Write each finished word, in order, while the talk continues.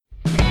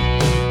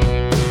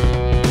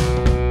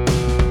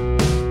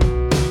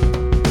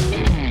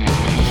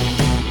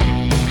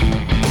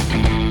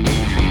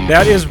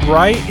That is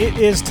right. It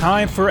is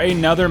time for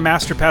another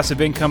Master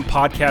Passive Income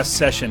podcast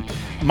session.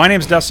 My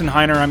name is Dustin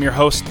Heiner. I'm your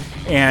host,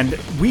 and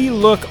we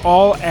look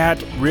all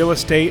at real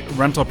estate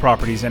rental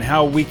properties and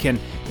how we can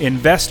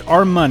invest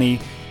our money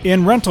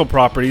in rental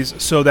properties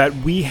so that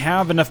we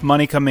have enough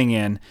money coming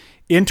in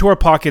into our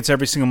pockets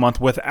every single month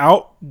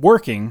without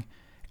working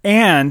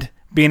and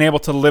being able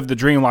to live the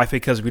dream life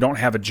because we don't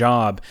have a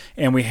job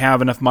and we have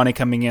enough money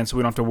coming in so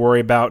we don't have to worry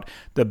about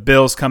the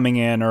bills coming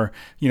in or,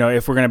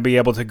 if we're going to be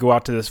able to go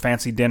out to this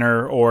fancy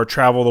dinner or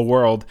travel the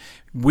world.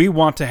 We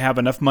want to have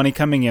enough money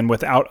coming in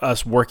without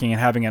us working and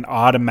having an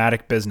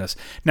automatic business.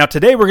 Now,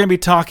 today we're going to be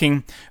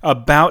talking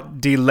about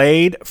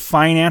delayed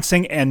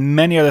financing and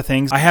many other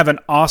things. I have an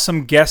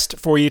awesome guest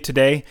for you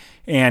today,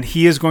 and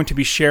he is going to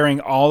be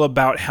sharing all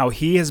about how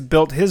he has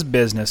built his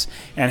business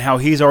and how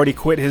he's already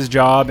quit his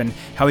job and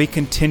how he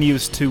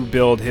continues to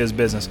build his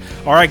business.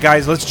 All right,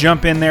 guys, let's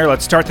jump in there.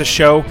 Let's start the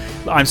show.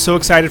 I'm so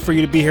excited for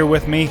you to be here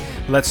with me.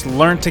 Let's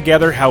learn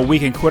together how we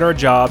can quit our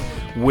job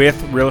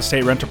with real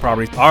estate rental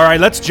properties. All right,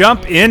 let's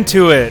jump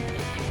into it.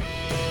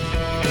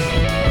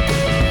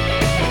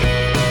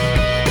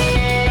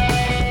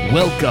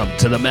 Welcome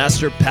to the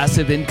Master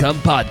Passive Income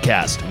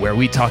Podcast, where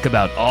we talk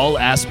about all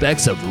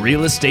aspects of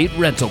real estate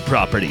rental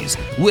properties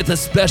with a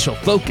special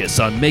focus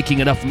on making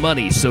enough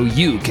money so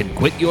you can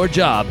quit your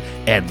job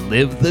and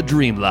live the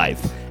dream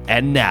life.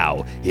 And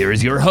now, here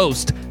is your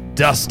host,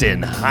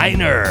 Dustin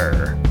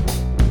Heiner.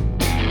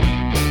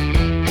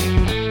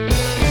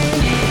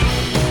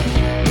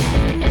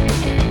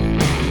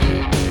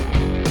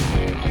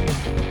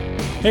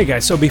 Hey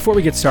guys, so before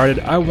we get started,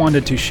 I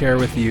wanted to share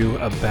with you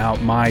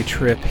about my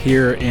trip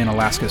here in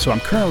Alaska. So I'm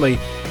currently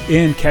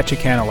in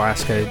Ketchikan,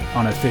 Alaska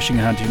on a fishing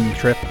and hunting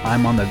trip.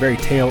 I'm on the very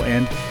tail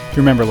end. If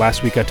you remember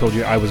last week I told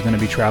you I was going to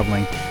be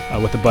traveling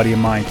with a buddy of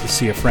mine to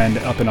see a friend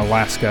up in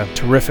Alaska.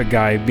 Terrific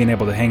guy, being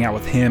able to hang out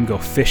with him, go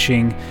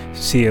fishing,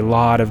 see a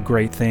lot of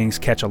great things,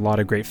 catch a lot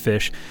of great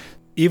fish.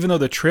 Even though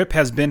the trip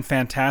has been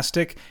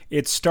fantastic,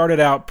 it started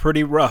out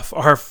pretty rough.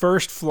 Our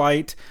first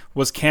flight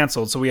was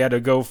canceled, so we had to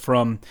go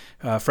from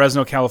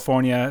Fresno,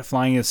 California,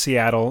 flying to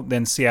Seattle,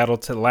 then Seattle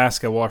to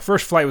Alaska. Well, our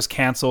first flight was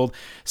canceled.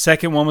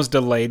 Second one was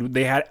delayed.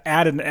 They had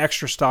added an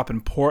extra stop in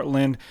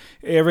Portland.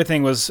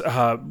 Everything was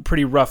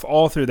pretty rough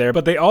all through there,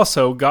 but they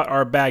also got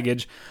our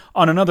baggage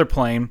on another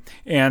plane,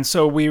 and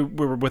so we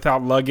were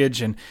without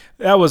luggage, and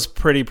that was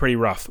pretty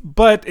rough.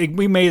 But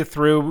we made it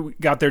through. We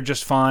got there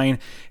just fine,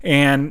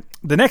 and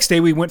the next day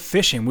we went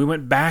fishing. We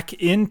went back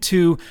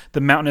into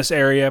the mountainous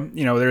area.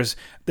 There's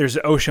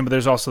the ocean, but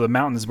there's also the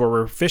mountains where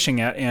we're fishing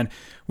at. And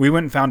we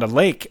went and found a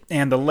lake,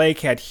 and the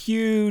lake had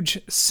huge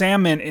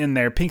salmon in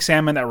there, pink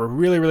salmon that were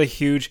really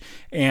huge.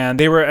 And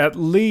they were at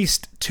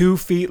least 2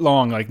 feet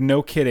long, like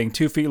no kidding,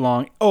 2 feet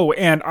long. Oh,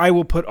 and I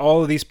will put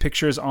all of these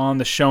pictures on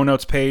the show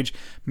notes page,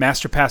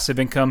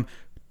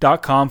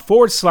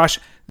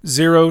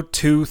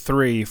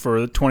 masterpassiveincome.com/023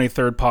 for the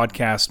 23rd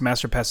podcast,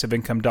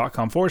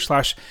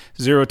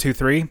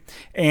 masterpassiveincome.com/023.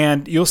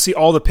 And you'll see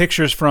all the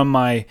pictures from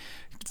my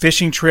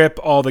fishing trip,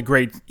 all the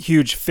great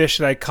huge fish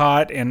that I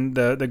caught, and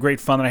the great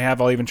fun that I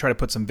have. I'll even try to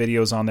put some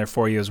videos on there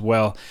for you as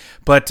well.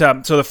 But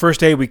so the first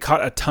day we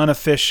caught a ton of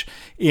fish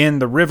in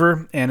the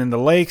river and in the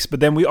lakes, but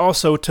then we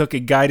also took a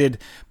guided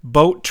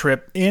boat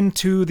trip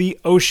into the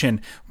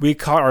ocean. We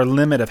caught our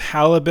limit of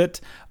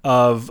halibut,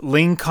 of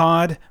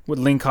lingcod.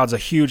 Lingcod's a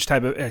huge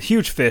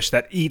fish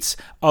that eats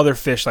other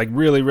fish, like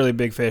really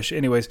big fish.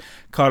 Anyways,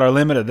 caught our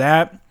limit of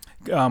that.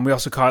 We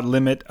also caught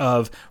limit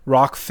of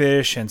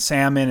rockfish and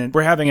salmon, and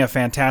we're having a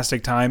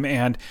fantastic time.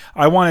 And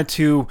I wanted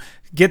to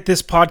get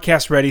this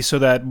podcast ready so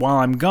that while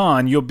I'm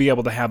gone, you'll be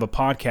able to have a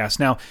podcast.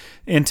 Now,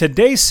 in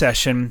today's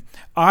session,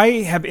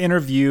 I have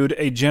interviewed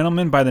a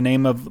gentleman by the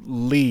name of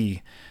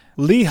Lee.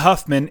 Lee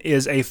Huffman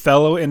is a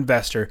fellow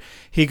investor.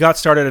 He got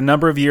started a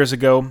number of years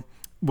ago,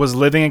 was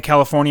living in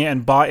California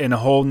and bought in a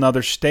whole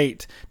nother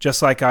state,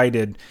 just like I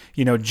did.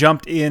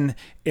 Jumped in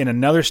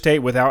another state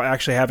without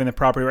actually having the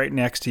property right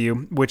next to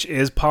you, which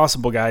is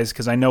possible, guys,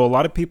 because I know a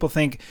lot of people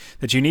think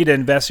that you need to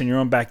invest in your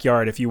own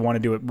backyard if you want to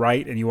do it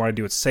right and you want to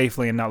do it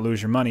safely and not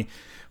lose your money.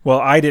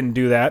 Well, I didn't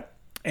do that,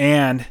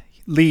 and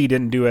Lee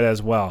didn't do it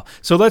as well.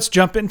 So let's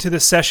jump into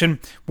this session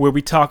where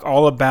we talk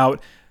all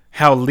about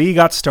how Lee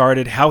got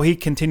started, how he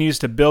continues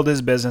to build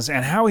his business,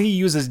 and how he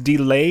uses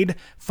delayed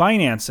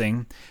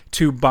financing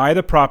to buy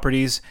the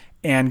properties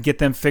and get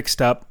them fixed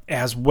up,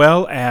 as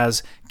well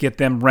as get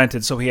them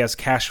rented so he has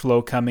cash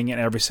flow coming in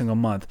every single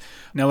month.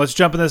 Now let's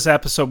jump into this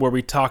episode where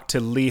we talk to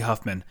Lee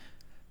Huffman.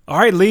 All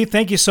right, Lee,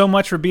 thank you so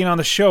much for being on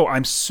the show.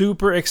 I'm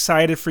super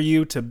excited for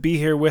you to be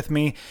here with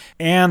me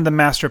and the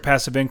Master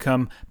Passive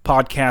Income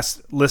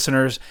podcast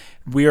listeners.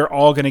 We are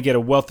all going to get a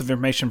wealth of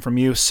information from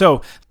you.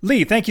 So,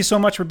 Lee, thank you so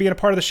much for being a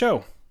part of the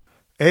show.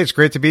 Hey, it's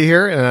great to be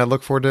here, and I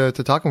look forward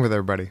to talking with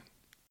everybody.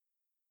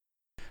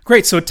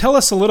 Great. So tell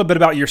us a little bit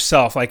about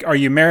yourself. Like, are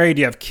you married?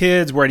 Do you have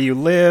kids? Where do you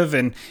live?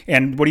 And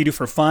what do you do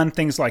for fun?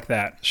 Things like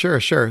that.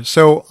 Sure.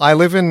 So I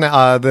live in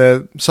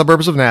the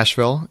suburbs of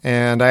Nashville,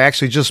 and I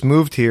actually just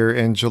moved here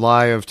in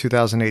July of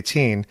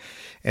 2018.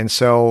 And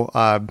so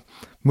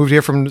moved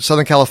here from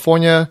Southern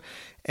California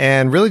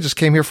and really just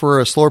came here for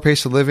a slower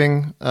pace of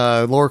living,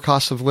 lower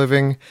cost of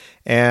living,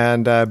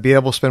 and be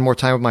able to spend more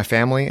time with my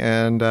family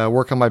and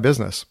work on my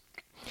business.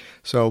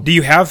 So, do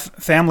you have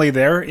family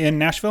there in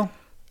Nashville?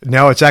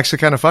 No, it's actually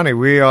kind of funny.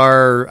 We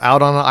are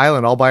out on an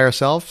island all by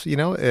ourselves.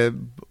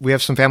 We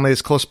have some family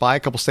that's close by, a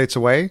couple states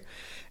away,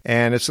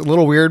 and it's a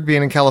little weird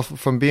being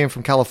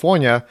from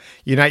California.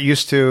 You're not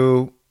used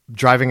to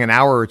driving an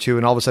hour or two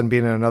and all of a sudden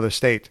being in another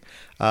state.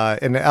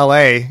 In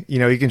LA,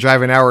 you can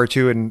drive an hour or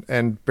two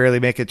and barely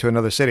make it to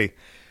another city.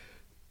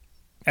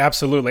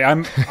 Absolutely.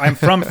 I'm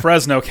from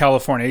Fresno,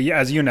 California,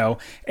 as you know,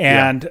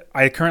 and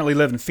I currently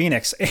live in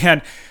Phoenix.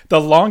 And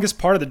the longest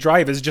part of the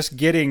drive is just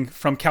getting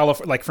from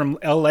from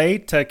LA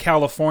to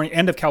California,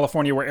 end of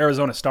California, where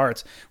Arizona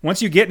starts.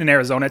 Once you get in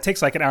Arizona, it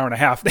takes like an hour and a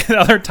half. The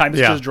other time is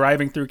just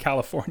driving through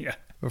California.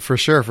 For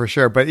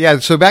sure. But yeah,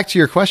 so back to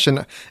your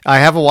question, I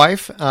have a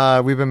wife.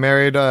 We've been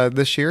married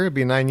this year. It'll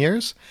be 9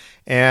 years.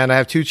 And I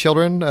have 2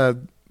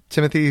 children,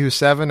 Timothy, who's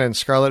 7, and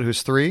Scarlett,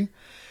 who's 3.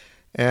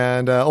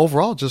 And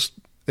overall, just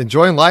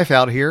enjoying life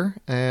out here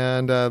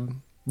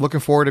and looking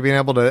forward to being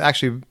able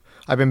to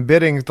I've been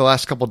bidding the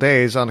last couple of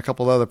days on a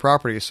couple of other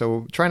properties,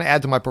 so trying to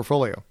add to my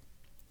portfolio.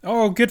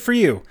 Oh, good for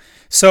you.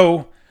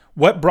 So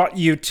what brought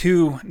you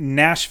to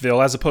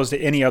Nashville as opposed to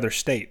any other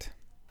state?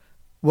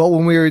 Well,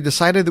 when we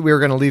decided that we were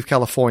going to leave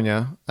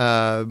California,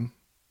 one,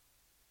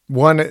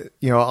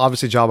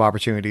 obviously job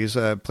opportunities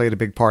played a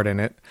big part in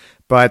it,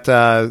 but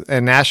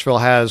and Nashville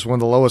has one of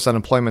the lowest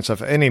unemployments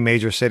of any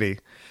major city,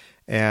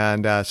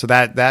 and so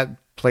that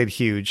played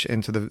huge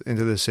into the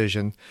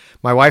decision.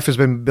 My wife has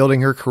been building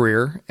her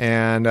career,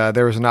 and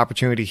there was an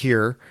opportunity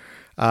here.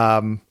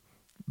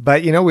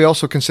 But we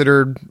also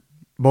considered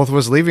both of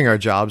us leaving our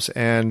jobs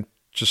and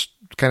just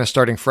kind of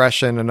starting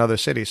fresh in another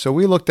city. So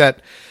we looked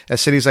at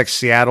cities like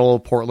Seattle,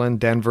 Portland,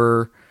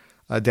 Denver,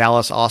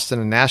 Dallas, Austin,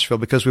 and Nashville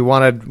because we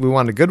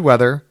wanted good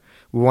weather,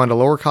 we wanted a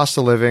lower cost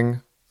of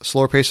living, a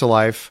slower pace of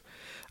life.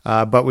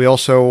 But we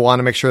also want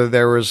to make sure that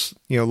there was,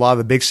 a lot of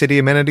the big city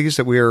amenities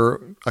that we are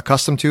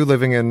accustomed to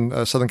living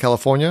in Southern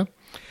California.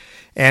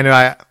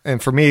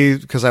 And for me,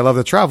 because I love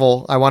to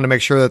travel, I want to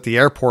make sure that the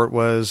airport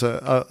was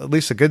at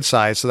least a good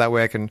size, so that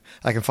way I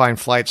can find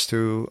flights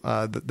to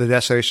the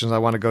destinations I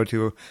want to go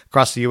to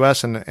across the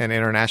U.S. and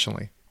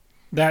internationally.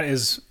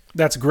 That's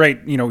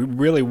great.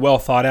 Really well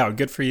thought out.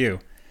 Good for you.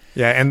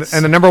 Yeah, and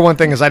the number one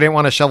thing is I didn't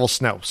want to shovel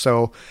snow,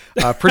 so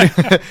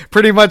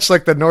pretty much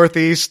like the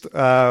Northeast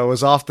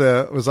was off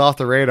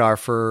the radar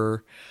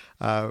for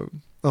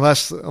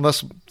unless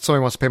somebody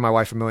wants to pay my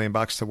wife $1 million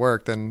to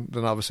work, then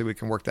obviously we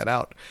can work that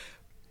out.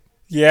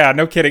 Yeah,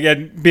 no kidding.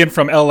 And being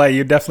from LA,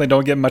 you definitely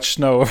don't get much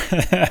snow.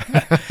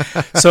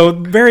 So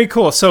very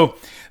cool. So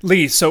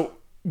Lee,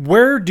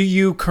 where do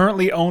you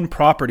currently own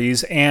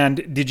properties,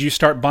 and did you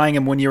start buying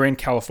them when you were in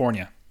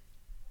California?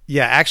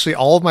 Yeah, actually,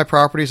 all of my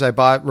properties I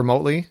bought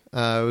remotely.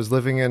 I was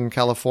living in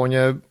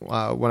California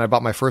when I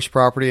bought my first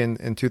property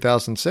in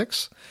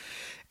 2006.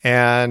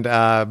 And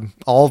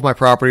all of my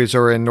properties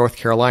are in North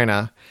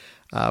Carolina.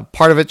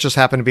 Part of it just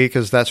happened to be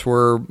because that's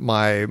where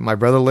my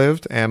brother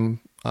lived. And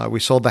we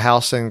sold the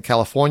house in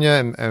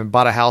California and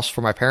bought a house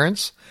for my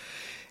parents.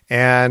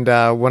 And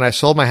when I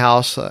sold my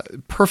house,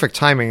 perfect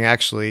timing,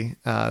 actually.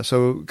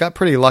 So got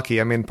pretty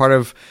lucky. I mean, part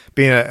of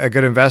being a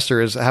good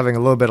investor is having a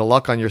little bit of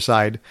luck on your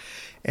side.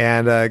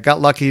 And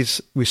got lucky.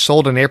 We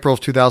sold in April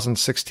of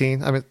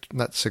 2016. I mean,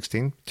 not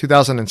 16,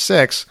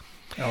 2006.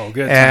 Oh,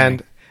 good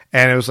timing.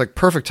 And it was like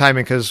perfect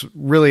timing because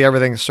really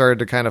everything started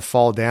to kind of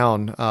fall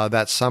down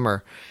that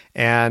summer.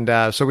 And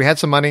so we had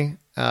some money,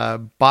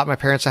 bought my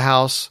parents a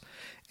house.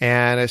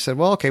 And I said,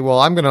 well, okay,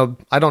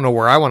 I don't know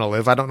where I want to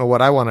live. I don't know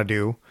what I want to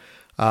do.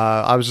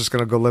 I was just going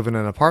to go live in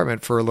an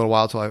apartment for a little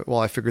while while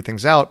I figured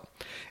things out.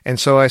 And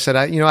so I said,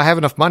 I have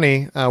enough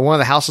money. One of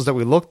the houses that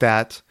we looked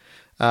at,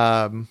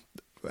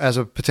 as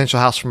a potential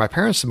house for my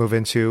parents to move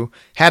into,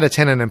 had a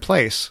tenant in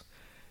place.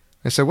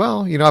 I said,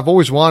 well, I've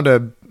always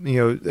wanted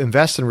to,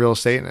 invest in real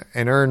estate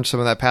and earn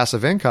some of that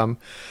passive income.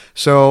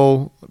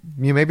 So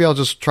maybe I'll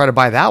just try to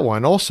buy that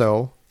one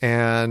also,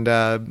 and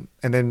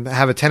then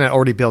have a tenant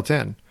already built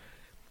in.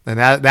 And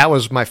that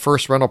was my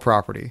first rental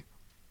property.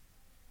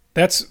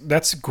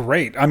 That's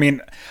great. I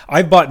mean,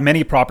 I've bought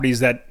many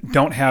properties that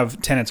don't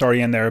have tenants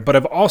already in there, but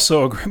I've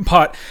also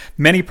bought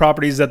many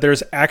properties that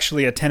there's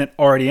actually a tenant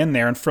already in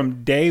there. And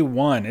from day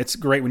one, it's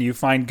great when you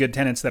find good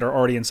tenants that are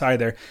already inside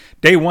there.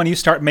 Day one, you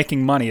start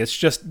making money. It's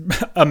just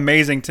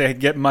amazing to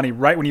get money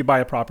right when you buy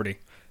a property.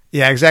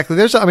 Yeah, exactly.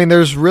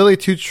 There's really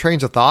 2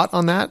 trains of thought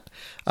on that.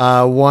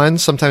 One,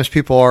 sometimes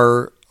people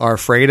are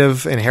afraid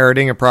of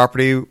inheriting a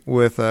property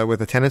with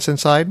the tenants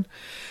inside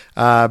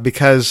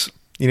because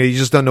you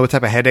just don't know what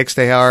type of headaches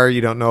they are. You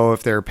don't know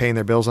if they're paying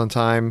their bills on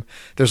time.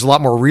 There's a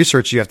lot more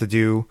research you have to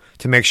do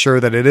to make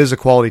sure that it is a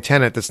quality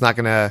tenant that's not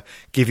going to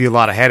give you a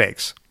lot of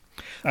headaches.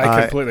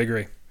 I completely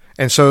agree.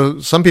 And so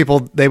some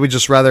people, they would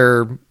just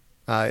rather,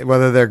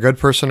 whether they're a good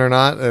person or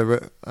not,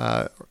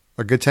 a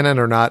good tenant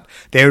or not,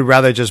 they would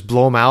rather just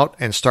blow them out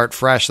and start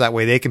fresh. That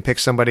way they can pick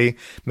somebody,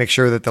 make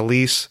sure that the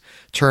lease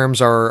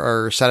terms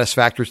are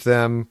satisfactory to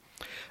them.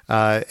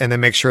 and then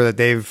make sure that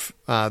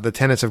the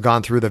tenants have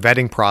gone through the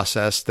vetting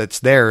process that's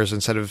theirs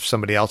instead of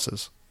somebody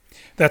else's.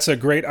 That's a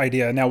great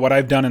idea. Now, what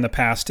I've done in the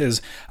past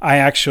is I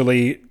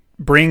actually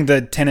bring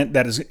the tenant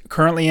that is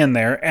currently in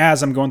there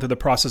as I'm going through the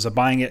process of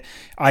buying it.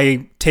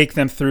 I take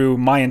them through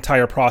my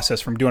entire process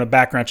from doing a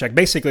background check.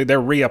 Basically,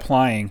 they're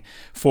reapplying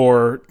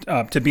for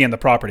to be in the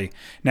property.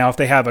 Now, if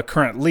they have a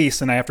current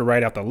lease and I have to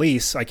write out the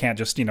lease, I can't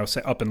just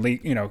say up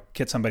and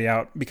get somebody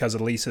out because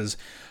the lease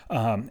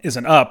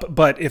isn't up.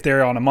 But if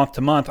they're on a month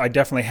to month, I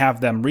definitely have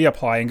them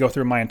reapply and go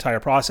through my entire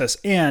process.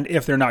 And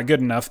if they're not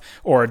good enough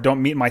or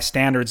don't meet my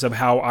standards of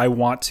how I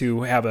want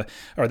to have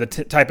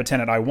the type of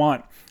tenant I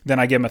want, then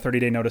I give them a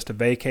 30-day notice to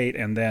vacate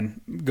and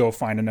then go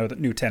find another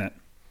new tenant.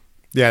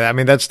 Yeah, I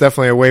mean, that's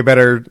definitely a way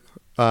better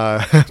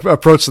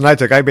approach than I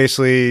took. I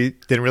basically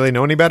didn't really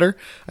know any better.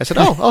 I said,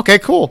 oh, okay,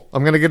 cool.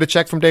 I'm going to get a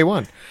check from day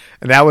one.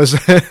 And that was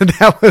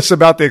that was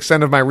about the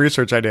extent of my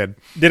research I did.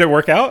 Did it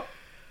work out?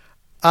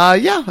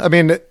 Yeah. I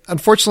mean,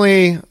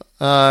 unfortunately,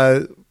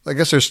 I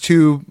guess there's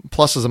two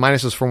pluses and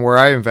minuses from where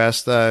I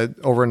invest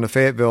over in the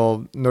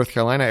Fayetteville, North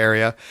Carolina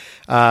area.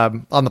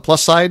 On the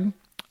plus side,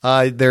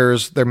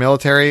 they're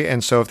military,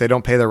 and so if they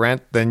don't pay the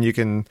rent, then you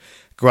can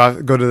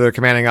go to their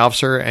commanding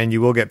officer and you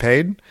will get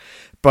paid.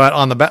 But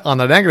on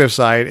the negative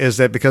side is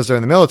that because they're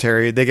in the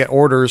military, they get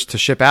orders to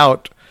ship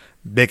out.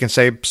 They can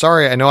say,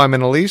 sorry, I know I'm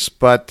in a lease,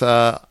 but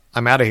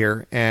I'm out of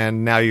here.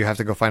 And now you have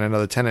to go find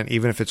another tenant,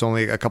 even if it's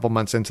only a couple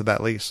months into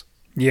that lease.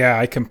 Yeah,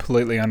 I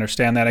completely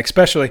understand that.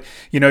 Especially,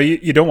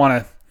 you don't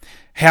want to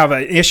have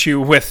an issue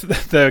with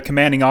the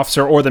commanding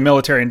officer or the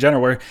military in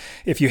general, where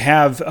if you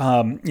have,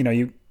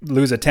 you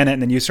lose a tenant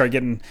and then you start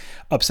getting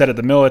upset at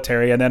the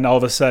military, and then all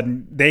of a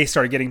sudden they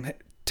start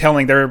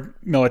telling their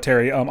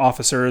military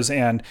officers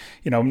and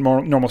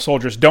normal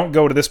soldiers, don't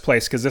go to this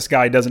place because this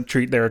guy doesn't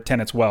treat their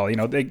tenants well.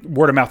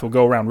 Word of mouth will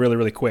go around really,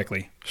 really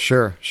quickly.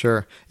 Sure.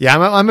 Yeah,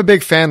 I'm a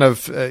big fan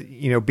of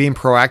being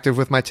proactive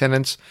with my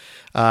tenants.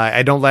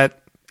 I don't let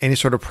any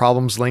sort of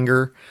problems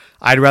linger.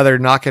 I'd rather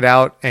knock it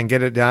out and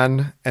get it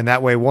done, and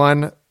that way,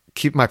 one,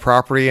 keep my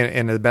property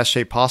in the best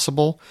shape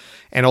possible,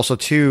 and also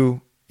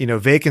two,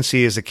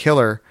 vacancy is a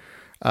killer.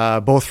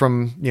 Both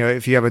from,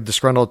 if you have a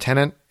disgruntled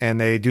tenant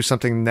and they do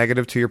something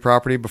negative to your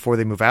property before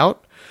they move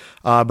out,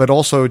 but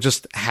also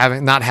just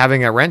not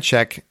having a rent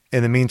check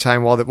in the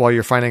meantime while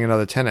you're finding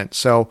another tenant.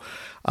 So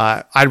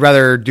I'd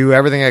rather do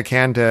everything I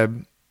can to,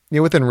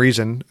 within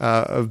reason,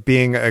 of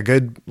being a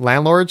good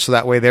landlord, so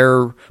that way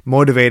they're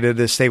motivated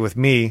to stay with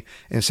me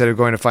instead of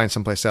going to find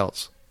someplace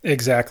else.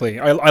 Exactly.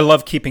 I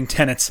love keeping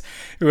tenants.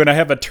 When I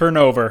have a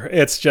turnover,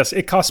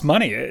 it costs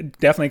money. It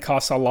definitely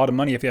costs a lot of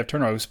money if you have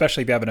turnover,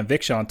 especially if you have an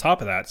eviction on top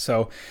of that.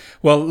 So,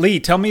 well, Lee,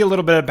 tell me a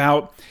little bit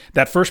about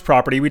that first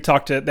property. We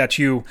talked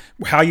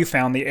how you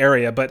found the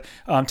area, but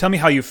tell me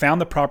how you found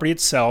the property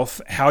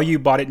itself, how you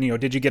bought it.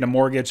 Did you get a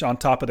mortgage on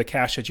top of the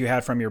cash that you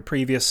had from your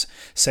previous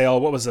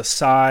sale? What was the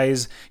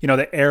size,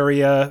 the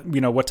area,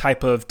 what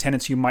type of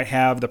tenants you might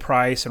have, the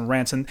price and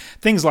rents and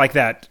things like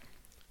that.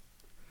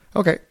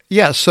 Okay.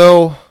 Yeah.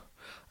 So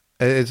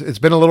it's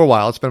been a little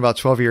while. It's been about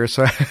 12 years.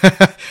 So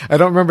I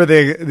don't remember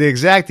the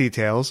exact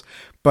details,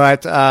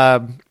 but,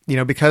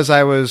 because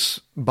I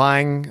was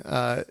buying,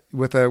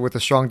 with a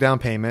strong down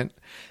payment,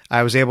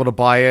 I was able to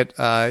buy it.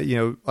 I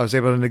was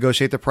able to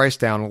negotiate the price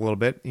down a little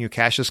bit.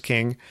 Cash is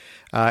king.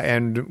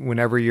 And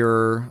whenever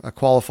you're a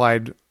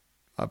qualified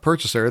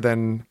purchaser,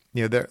 then,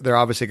 they're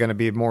obviously going to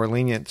be more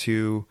lenient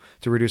to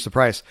reduce the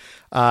price.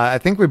 I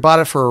think we bought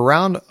it for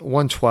around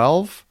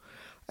 $112.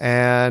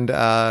 And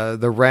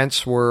the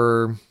rents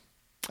were,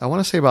 I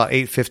want to say, about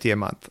 $850 a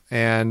month.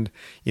 And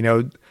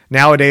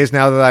nowadays,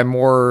 now that I'm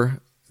more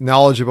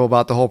knowledgeable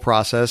about the whole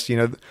process,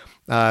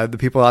 the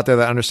people out there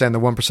that understand the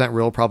 1%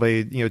 rule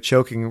probably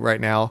choking right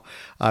now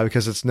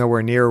because it's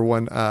nowhere near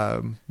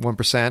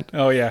 1%.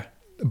 Oh yeah.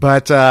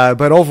 But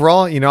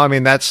overall,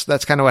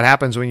 that's kind of what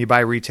happens when you buy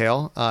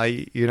retail.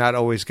 You're not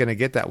always going to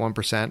get that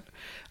 1%.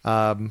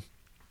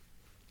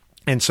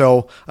 And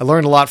so I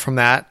learned a lot from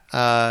that.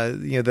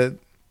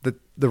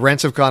 The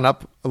rents have gone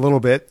up a little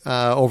bit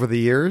over the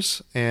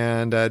years,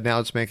 and now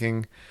it's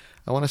making,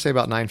 I want to say,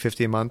 about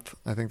 $950 a month.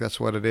 I think that's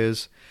what it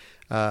is.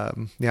 I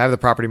have the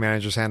property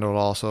managers handle it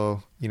all,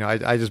 so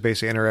I just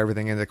basically enter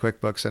everything into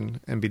QuickBooks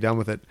and be done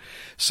with it.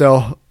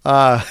 So,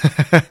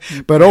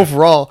 but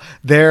overall,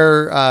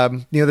 they're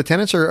the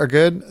tenants are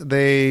good.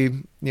 They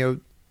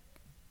right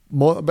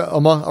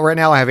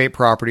now I have 8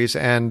 properties,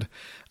 and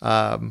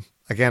again,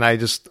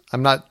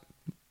 I'm not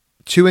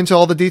too into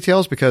all the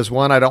details because,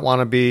 one, I don't want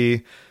to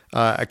be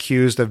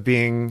accused of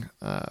being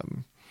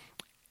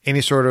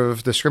any sort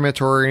of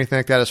discriminatory or anything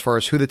like that as far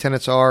as who the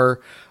tenants are,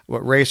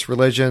 what race,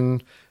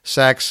 religion,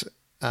 sex,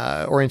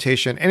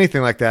 orientation,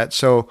 anything like that.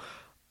 So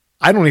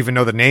I don't even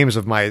know the names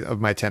of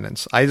my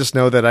tenants. I just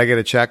know that I get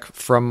a check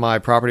from my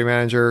property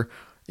manager,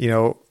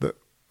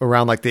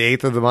 around like the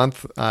 8th of the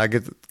month,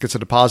 gets a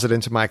deposit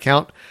into my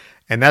account.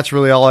 And that's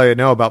really all I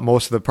know about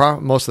most of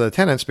the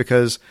tenants,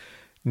 because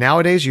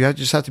nowadays you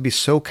just have to be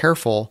so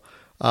careful.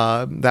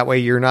 That way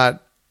you're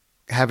not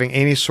having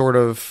any sort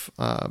of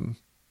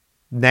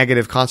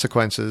negative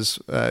consequences,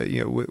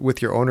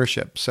 with your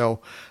ownership. So,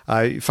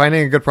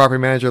 finding a good property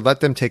manager, let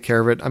them take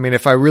care of it. I mean,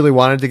 if I really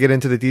wanted to get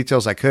into the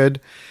details, I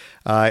could.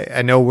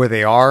 I know where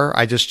they are.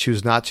 I just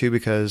choose not to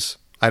because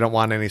I don't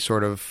want any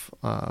sort of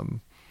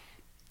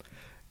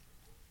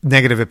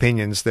negative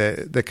opinions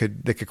that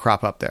could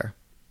crop up there.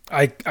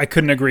 I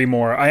couldn't agree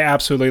more. I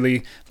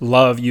absolutely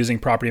love using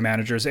property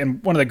managers.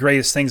 And one of the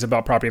greatest things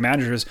about property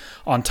managers,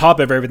 on top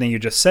of everything you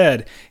just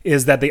said,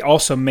 is that they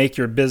also make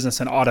your business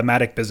an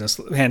automatic business.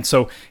 And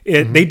so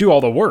they do all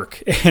the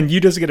work and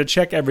you just get a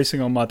check every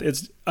single month.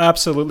 It's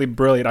absolutely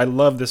brilliant. I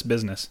love this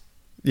business.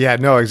 Yeah,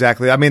 no,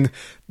 exactly. I mean,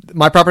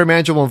 my property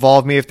manager will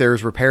involve me if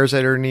there's repairs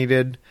that are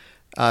needed,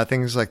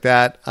 things like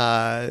that.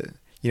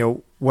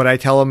 What I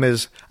tell them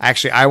is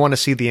actually I want to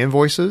see the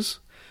invoices.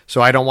 So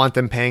I don't want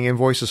them paying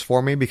invoices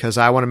for me because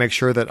I want to make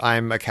sure that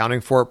I'm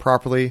accounting for it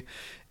properly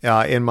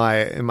in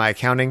my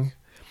accounting.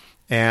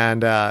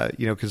 And,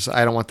 because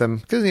I don't want them,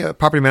 because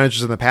property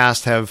managers in the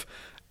past have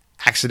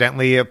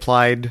accidentally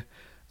applied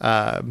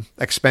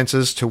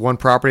expenses to one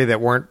property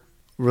that weren't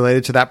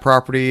related to that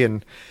property.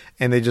 And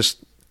they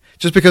just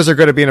because they're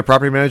good at being a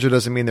property manager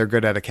doesn't mean they're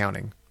good at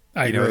accounting.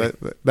 I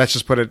agree. Let's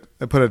just put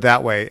it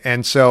that way.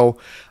 And so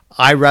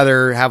I'd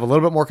rather have a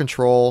little bit more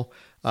control.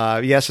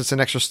 Yes, it's an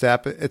extra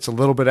step. It's a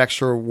little bit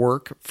extra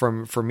work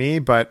for me,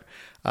 but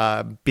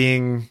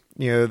being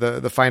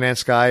the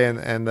finance guy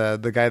and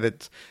the guy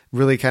that's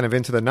really kind of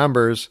into the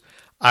numbers,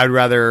 I'd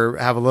rather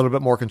have a little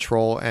bit more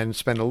control and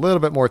spend a little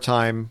bit more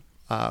time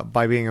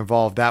by being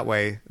involved that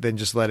way than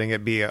just letting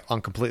it be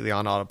completely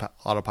on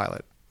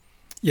autopilot.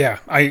 Yeah,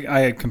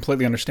 I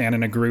completely understand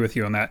and agree with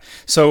you on that.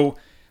 So,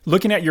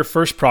 looking at your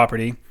first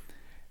property,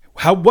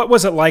 what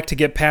was it like to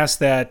get past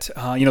that,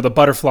 the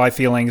butterfly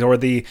feelings or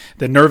the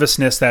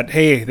nervousness that,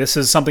 hey, this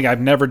is something I've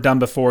never done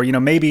before?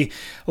 Maybe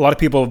a lot of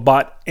people have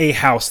bought a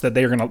house that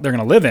they're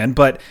gonna live in,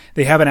 but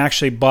they haven't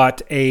actually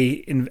bought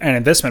an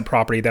investment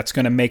property that's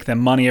going to make them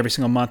money every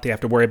single month. They have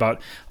to worry about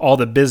all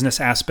the business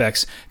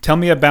aspects. Tell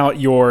me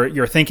about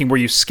your thinking. Were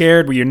you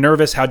scared? Were you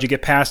nervous? How'd you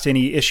get past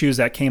any issues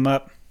that came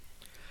up?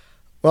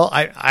 Well,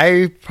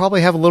 I probably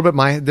have a little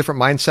bit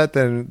different mindset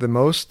than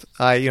most.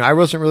 I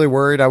wasn't really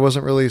worried. I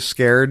wasn't really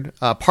scared.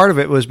 Part of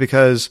it was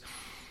because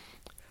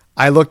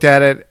I looked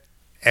at it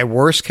at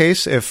worst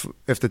case if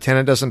the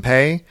tenant doesn't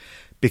pay,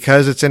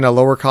 because it's in a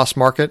lower cost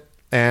market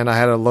and I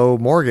had a low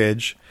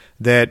mortgage,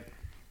 that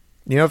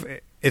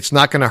it's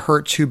not going to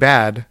hurt too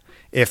bad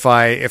if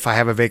I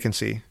have a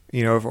vacancy,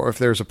 or if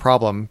there's a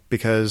problem,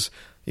 because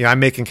I'm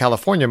making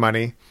California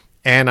money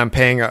and I'm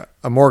paying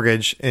a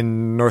mortgage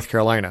in North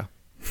Carolina.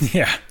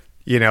 Yeah.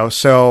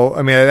 So,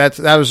 I mean,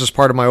 that was just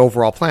part of my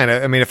overall plan.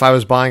 I mean, if I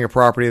was buying a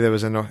property that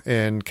was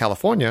in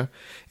California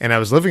and I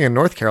was living in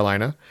North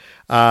Carolina,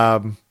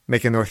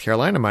 making North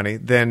Carolina money,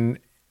 then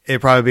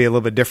it'd probably be a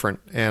little bit different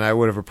and I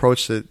would have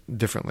approached it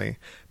differently.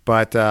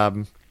 But,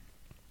 the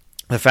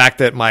fact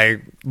that my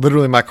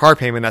car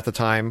payment at the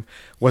time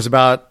was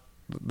about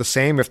the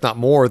same, if not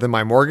more, than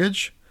my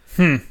mortgage,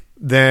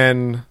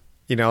 then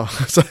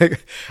it's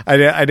like I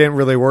didn't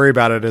really worry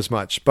about it as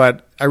much,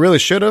 but I really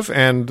should have,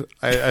 and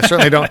I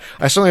certainly don't.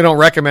 I certainly don't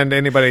recommend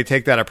anybody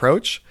take that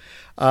approach.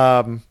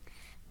 And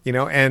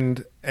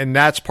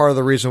that's part of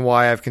the reason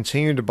why I've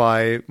continued to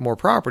buy more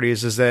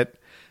properties is that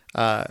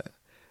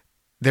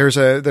there's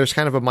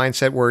kind of a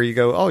mindset where you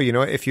go,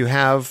 if you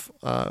have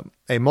a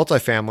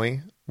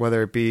multifamily,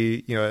 whether it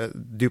be a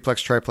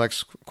duplex,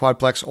 triplex,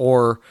 quadplex,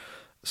 or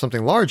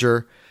something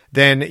larger,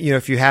 then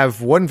if you have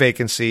one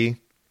vacancy,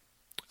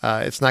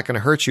 it's not going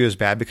to hurt you as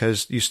bad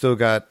because you still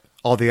got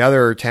all the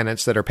other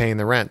tenants that are paying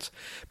the rent.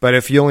 But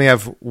if you only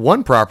have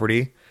one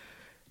property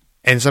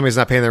and somebody's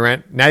not paying the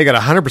rent, now you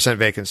got 100%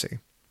 vacancy.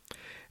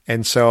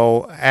 And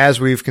so as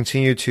we've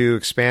continued to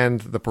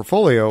expand the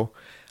portfolio,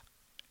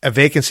 a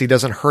vacancy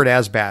doesn't hurt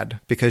as bad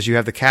because you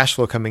have the cash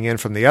flow coming in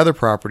from the other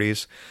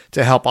properties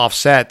to help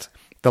offset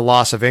the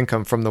loss of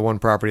income from the one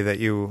property that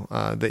you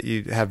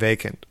have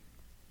vacant.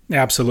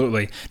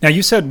 Absolutely. Now,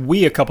 you said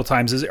we a couple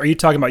times. Are you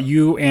talking about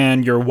you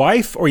and your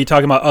wife, or are you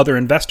talking about other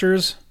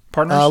investors,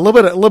 partners? A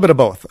little bit of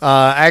both.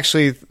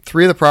 Actually,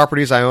 3 of the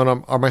properties I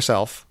own are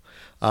myself.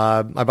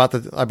 I bought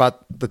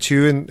the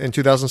 2 in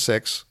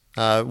 2006.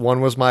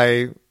 One was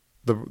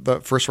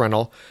the first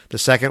rental. The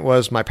second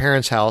was my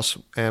parents' house,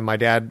 and my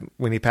dad,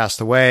 when he passed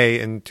away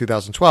in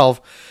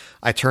 2012,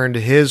 I turned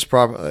his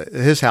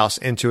house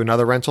into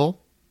another rental.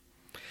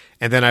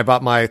 And then I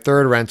bought my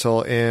third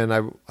rental in,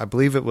 I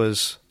believe it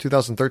was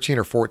 2013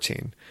 or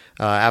 14,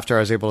 after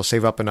I was able to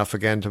save up enough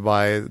again to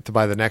buy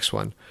the next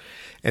one.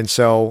 And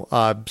so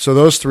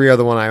those 3 are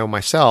the one I own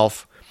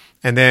myself.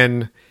 And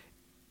then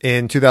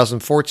in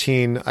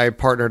 2014, I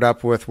partnered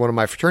up with one of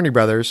my fraternity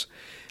brothers,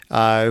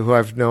 who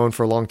I've known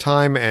for a long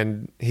time.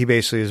 And he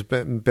basically has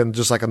been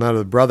just like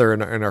another brother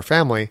in our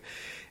family.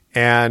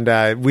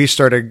 And we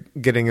started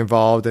getting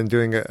involved and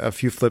doing a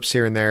few flips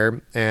here and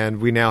there, and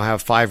we now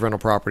have 5 rental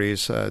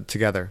properties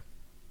together.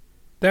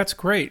 That's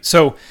great.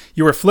 So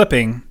you were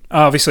flipping.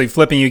 Obviously,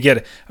 flipping, you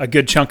get a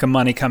good chunk of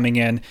money coming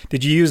in.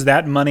 Did you use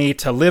that money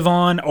to live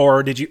on,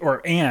 or did you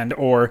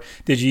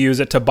use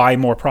it to buy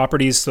more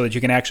properties so that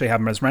you can actually have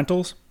them as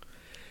rentals?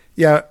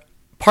 Yeah,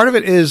 part of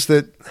it is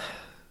that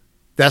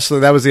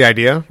that was the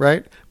idea,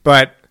 right?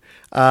 But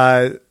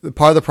part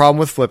of the problem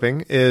with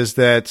flipping is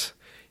that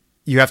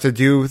you have to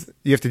do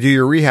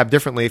your rehab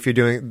differently if you're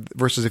doing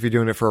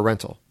it for a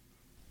rental.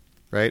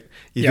 Right?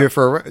 If you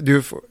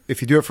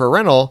do it for a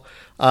rental,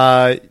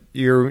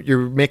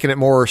 you're making it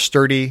more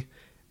sturdy.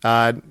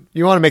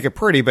 You want to make it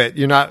pretty, but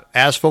you're not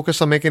as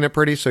focused on making it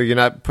pretty, so you're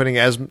not putting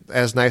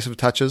as nice of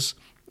touches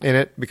in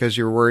it because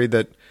you're worried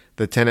that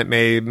the tenant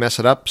may mess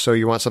it up. So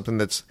you want something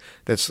that's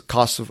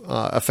cost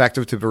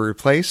effective to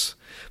replace.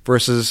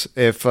 Versus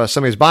if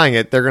somebody's buying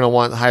it, they're going to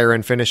want higher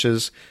end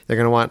finishes. They're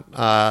going to want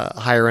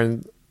higher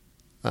end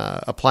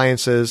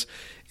appliances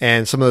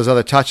and some of those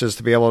other touches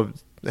to be able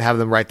to have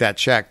them write that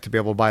check to be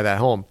able to buy that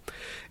home.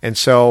 And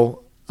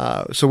so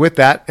with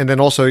that, and then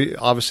also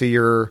obviously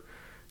you're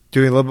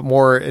doing a little bit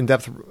more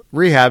in-depth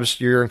rehabs,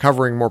 you're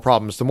uncovering more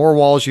problems. The more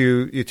walls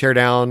you tear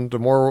down, the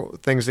more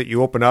things that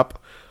you open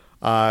up,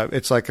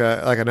 it's like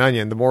an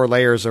onion. The more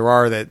layers there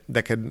are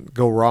that could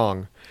go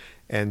wrong.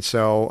 And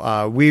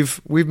so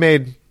we've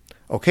made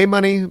okay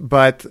money,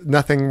 but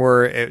nothing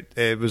where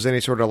it was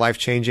any sort of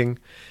life-changing.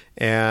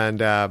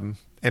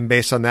 And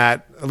based on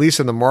that, at least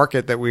in the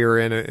market that we were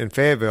in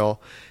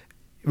Fayetteville,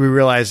 we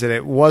realized that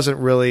it wasn't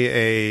really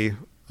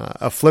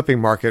a flipping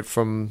market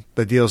from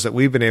the deals that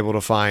we've been able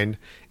to find.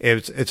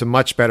 It's a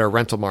much better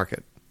rental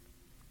market.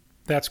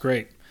 That's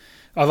great.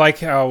 I like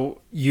how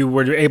you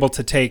were able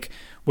to take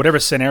whatever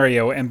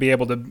scenario and be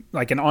able to,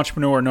 like an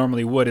entrepreneur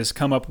normally would, is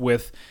come up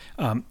with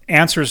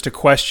answers to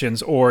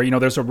questions, or,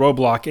 there's a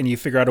roadblock and you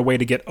figure out a way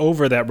to get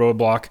over that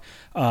roadblock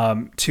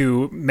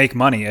to make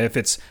money. If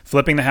it's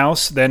flipping the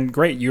house, then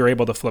great, you're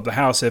able to flip the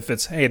house. If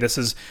it's, hey,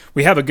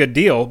 we have a good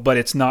deal, but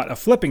it's not a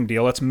flipping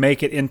deal, let's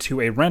make it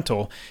into a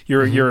rental.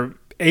 You're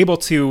able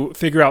to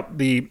figure out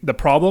the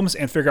problems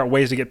and figure out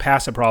ways to get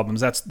past the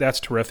problems. That's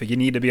terrific. You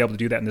need to be able to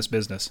do that in this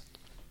business.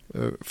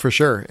 For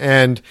sure.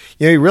 And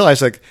you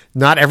realize like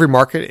not every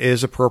market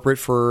is appropriate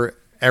for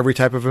every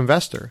type of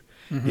investor.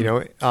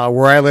 Mm-hmm.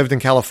 Where I lived in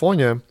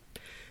California,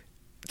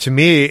 to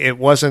me,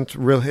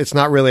 it's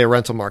not really a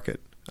rental market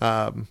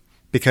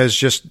because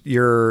just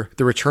the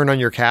return on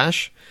your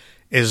cash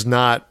is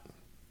not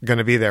going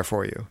to be there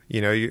for you.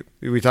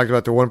 We talked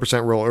about the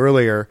 1% rule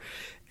earlier,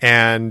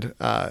 and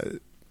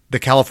the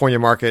California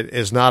market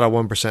is not a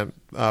 1%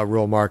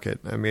 rule market.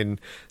 I mean,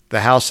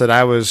 the house that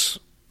I was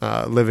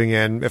living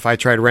in, if I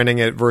tried renting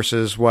it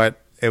versus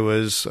what it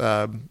was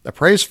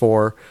appraised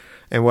for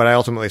and what I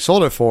ultimately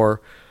sold it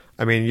for,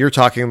 I mean, you're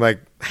talking like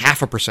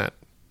 0.5%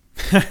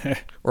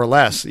 or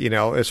less,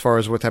 as far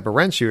as what type of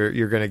rents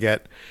you're going to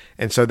get.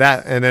 And so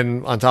and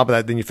then on top of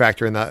that, then you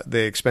factor in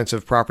the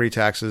expensive property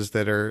taxes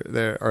that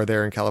are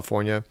there in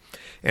California.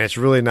 And it's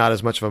really not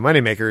as much of a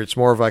moneymaker. It's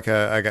more of like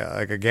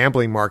a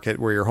gambling market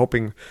where you're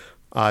hoping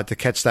to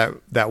catch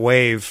that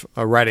wave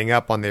riding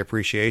up on the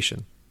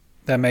appreciation.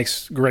 That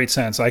makes great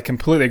sense. I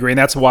completely agree. And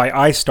that's why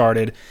I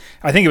started,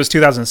 I think it was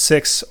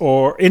 2006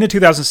 or into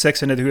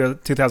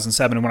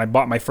 2007 when I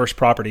bought my first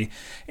property.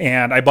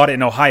 And I bought it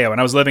in Ohio,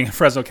 and I was living in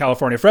Fresno,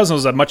 California. Fresno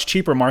is a much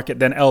cheaper market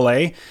than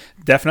LA,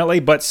 definitely,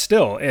 but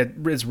still it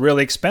is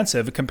really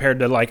expensive compared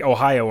to like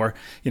Ohio or,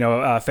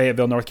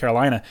 Fayetteville, North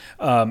Carolina.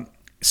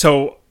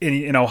 So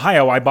in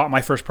Ohio, I bought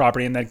my first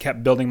property and then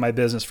kept building my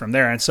business from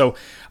there. And so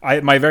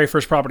my very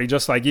first property,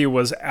 just like you,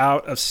 was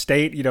out of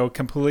state,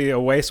 completely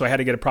away. So I had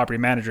to get a property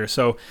manager.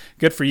 So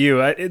good for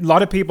you. A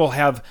lot of people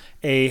have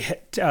a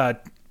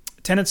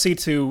tendency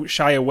to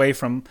shy away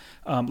from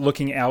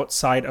looking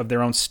outside of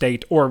their own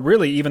state or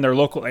really even their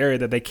local area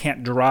that they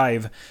can't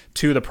drive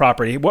to the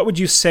property. What would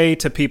you say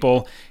to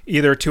people,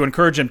 either to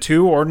encourage them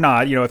to or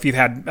not? If you've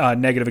had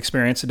negative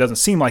experience, it doesn't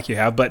seem like you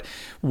have, but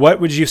what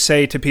would you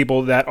say to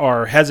people that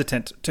are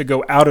hesitant to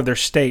go out of their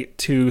state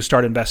to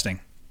start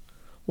investing?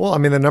 Well, I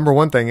mean, the number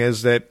one thing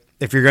is that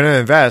if you're going to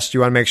invest, you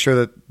want to make sure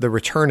that the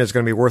return is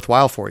going to be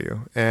worthwhile for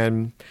you.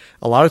 And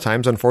a lot of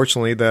times,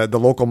 unfortunately, the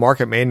local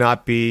market may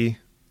not be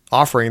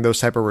offering those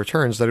type of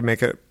returns that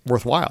make it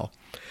worthwhile.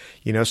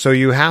 So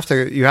you have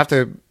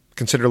to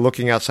consider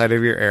looking outside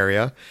of your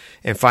area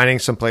and finding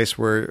some place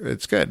where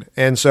it's good.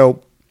 And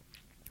so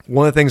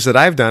one of the things that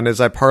I've done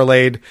is I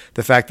parlayed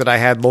the fact that I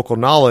had local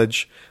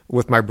knowledge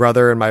with my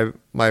brother and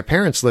my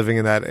parents living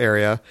in that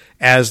area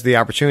as the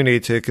opportunity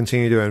to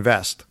continue to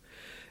invest.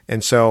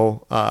 And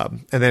so,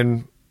 and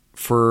then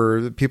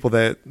for the people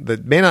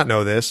that may not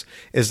know this,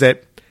 is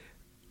that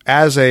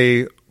as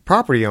a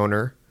property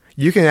owner,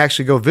 you can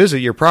actually go visit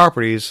your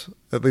properties.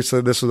 At least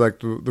this is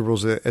like the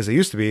rules as they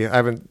used to be. I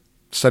haven't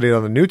studied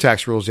on the new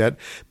tax rules yet,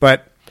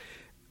 but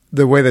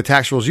the way the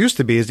tax rules used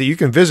to be is that you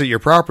can visit your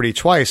property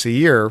twice a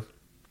year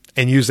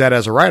and use that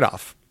as a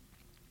write-off.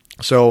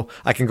 So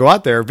I can go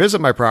out there,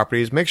 visit my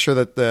properties, make sure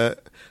that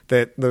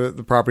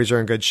the properties are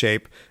in good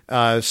shape,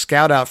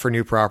 scout out for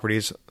new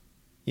properties,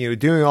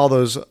 doing all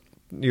those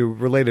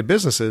related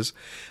businesses,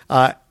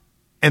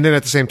 And then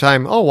at the same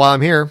time, oh, while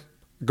I'm here,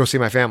 go see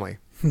my family.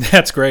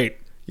 That's great.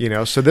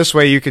 So this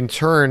way you can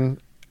turn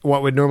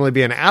what would normally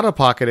be an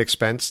out-of-pocket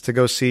expense to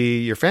go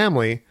see your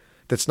family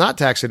that's not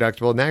tax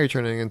deductible. Now you're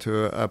turning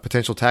into a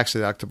potential tax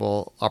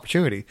deductible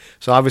opportunity.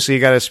 So obviously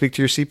you got to speak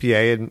to your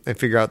CPA and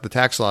figure out the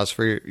tax laws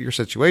for your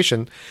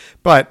situation.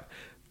 But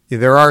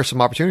there are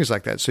some opportunities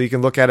like that. So you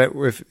can look at it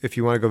if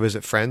you want to go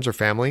visit friends or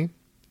family.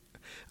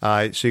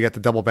 So you got the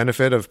double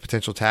benefit of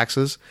potential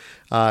taxes,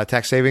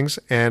 tax savings,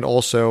 and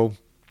also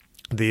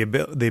the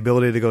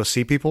ability to go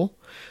see people.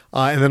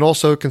 And then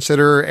also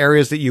consider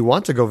areas that you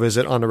want to go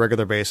visit on a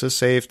regular basis.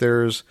 Say if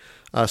there's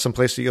some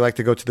place that you like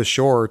to go to the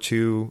shore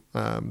to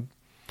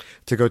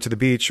go to the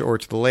beach or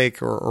to the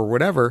lake or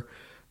whatever,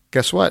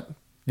 guess what?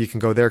 You can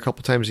go there a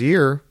couple times a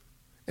year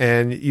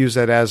and use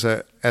that as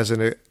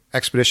an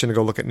expedition to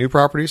go look at new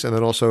properties, and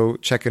then also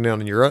checking in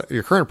on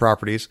your current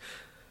properties.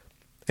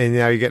 And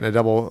now you're getting a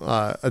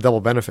double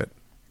benefit.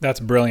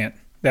 That's brilliant.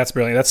 That's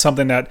brilliant. That's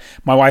something that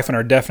my wife and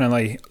I are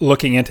definitely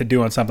looking into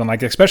doing something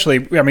like that.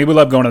 Especially, I mean, we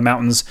love going to the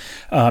mountains.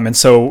 And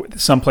so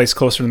someplace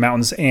closer to the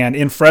mountains. And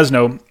in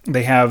Fresno,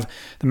 they have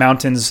the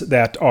mountains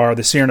that are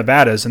the Sierra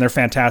Nevadas, and they're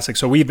fantastic.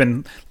 So we've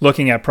been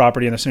looking at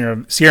property in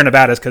the Sierra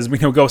Nevadas because we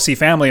can go see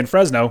family in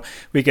Fresno.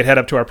 We could head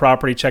up to our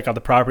property, check out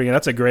the property. And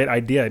that's a great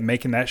idea,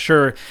 making that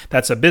sure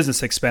that's a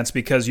business expense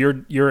because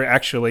you're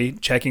actually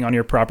checking on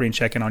your property and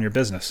checking on your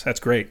business. That's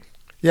great.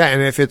 Yeah,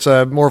 and if it's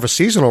a more of a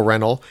seasonal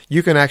rental,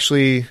 you can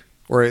actually,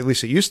 or at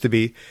least it used to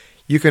be,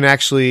 you can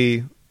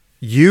actually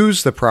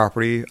use the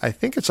property. I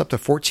think it's up to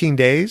 14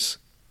 days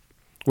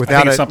without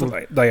I think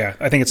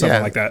it's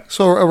something like that.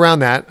 So around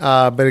that,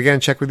 but again,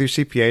 check with your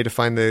CPA to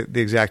find the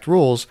exact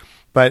rules.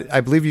 But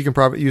I believe you can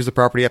probably use the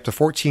property up to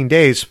 14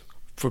 days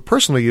for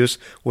personal use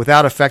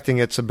without affecting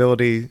its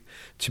ability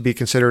to be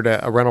considered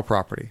a rental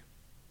property.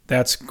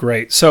 That's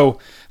great. So,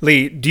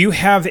 Lee, do you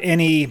have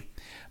any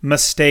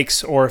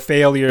mistakes or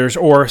failures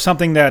or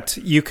something that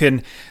you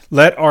can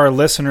let our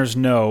listeners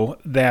know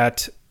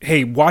that,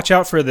 hey, watch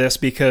out for this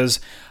because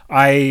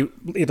I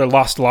either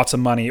lost lots of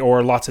money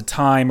or lots of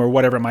time or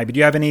whatever it might be? Do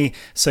you have any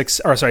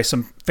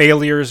some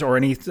failures or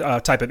any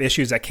type of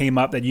issues that came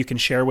up that you can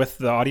share with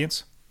the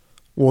audience?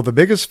 Well, the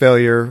biggest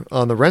failure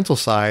on the rental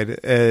side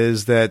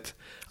is that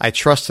I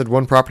trusted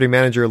one property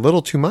manager a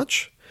little too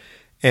much.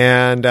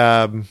 And,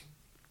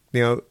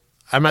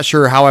 I'm not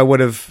sure how I would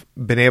have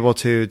been able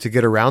to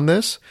get around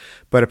this,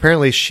 but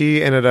apparently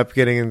she ended up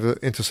getting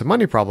into some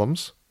money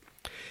problems,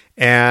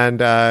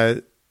 and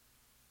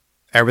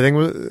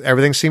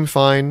everything seemed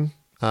fine.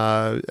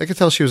 I could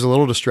tell she was a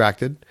little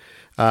distracted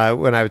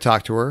when I would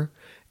talk to her,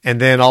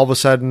 and then all of a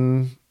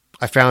sudden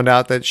I found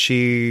out that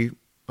she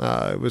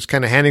was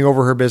kind of handing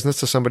over her business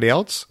to somebody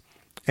else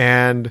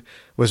and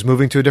was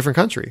moving to a different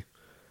country.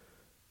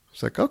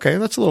 It's like, okay,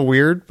 that's a little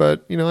weird,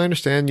 but I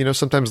understand.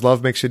 Sometimes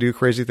love makes you do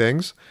crazy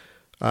things.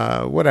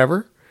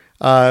 Whatever.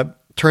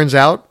 Turns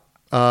out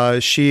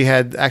she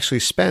had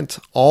actually spent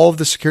all of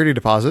the security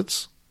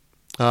deposits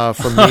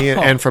from me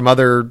and from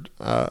other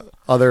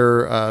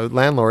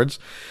landlords,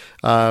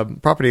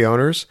 property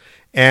owners,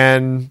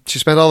 and she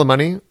spent all the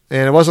money.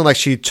 And it wasn't like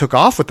she took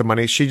off with the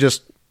money; she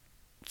just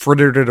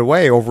frittered it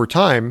away over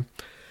time,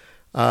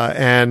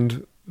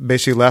 and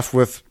basically left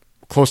with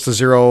close to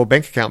zero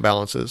bank account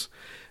balances.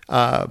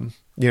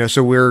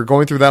 So we're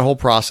going through that whole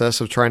process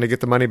of trying to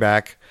get the money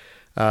back.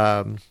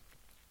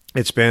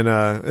 It's been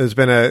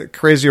a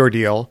crazy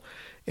ordeal.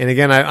 And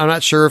again, I'm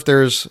not sure if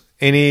there's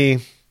any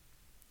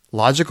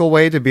logical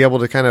way to be able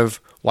to kind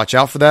of watch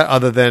out for that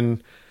other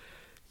than,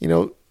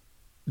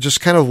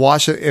 just kind of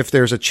watch it if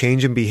there's a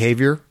change in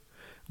behavior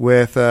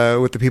with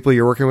the people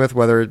you're working with,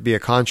 whether it be a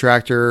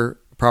contractor,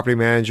 property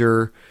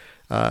manager,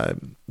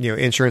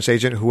 insurance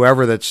agent,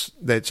 whoever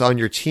that's on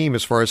your team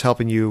as far as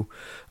helping you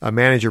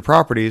manage your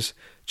properties.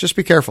 Just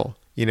be careful,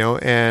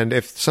 and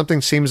if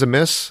something seems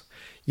amiss,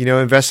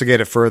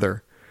 investigate it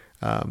further.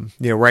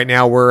 Right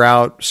now we're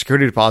out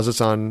security deposits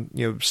on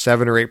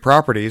 7 or 8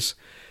 properties,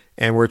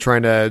 and we're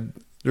trying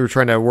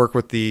to work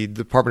with the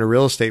Department of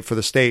Real Estate for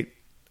the state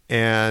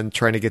and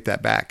trying to get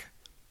that back.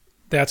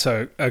 That's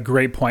a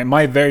great point.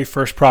 My very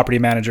first property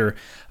manager,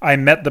 I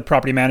met the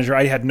property manager.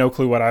 I had no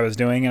clue what I was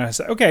doing. And I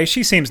said, okay,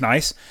 she seems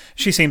nice.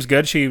 She seems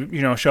good. She,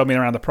 showed me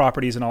around the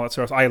properties and all that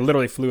sort of stuff. I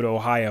literally flew to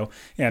Ohio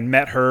and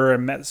met her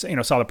and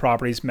saw the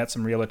properties, met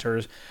some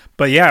realtors.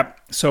 But yeah,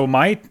 so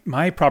my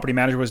property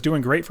manager was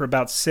doing great for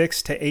about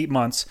 6 to 8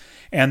 months.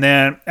 And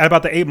then at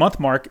about the 8-month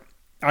mark,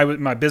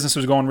 my business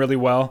was going really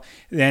well.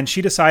 Then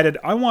she decided,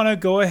 I want to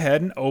go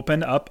ahead and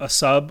open up a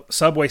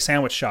Subway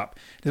sandwich shop.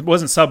 It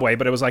wasn't Subway,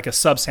 but it was like a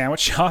sub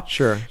sandwich shop.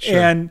 Sure.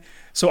 And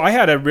so I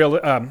had a real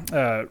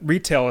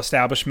retail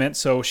establishment,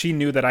 so she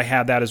knew that I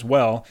had that as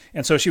well.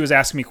 And so she was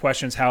asking me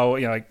questions, how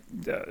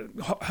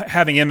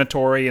having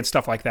inventory and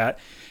stuff like that.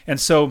 And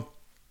so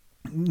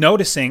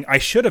noticing, I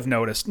should have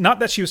noticed, not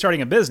that she was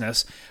starting a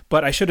business,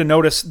 but I should have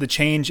noticed the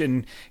change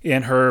in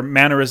her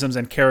mannerisms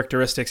and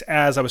characteristics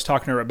as I was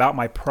talking to her about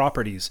my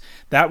properties.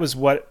 That was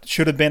what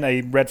should have been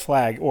a red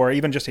flag, or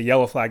even just a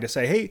yellow flag to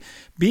say, hey,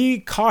 be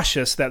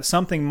cautious that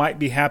something might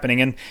be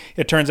happening. And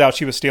it turns out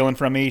she was stealing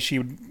from me. She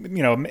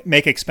would,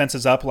 make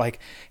expenses up like,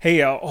 hey,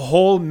 a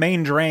whole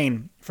main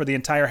drain for the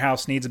entire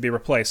house needs to be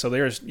replaced. So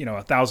there's,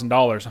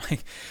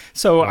 $1,000.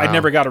 So Wow. I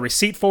never got a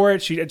receipt for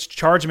it. She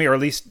charged me, or at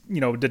least,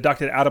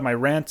 deducted out of my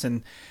rent.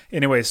 And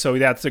anyway, so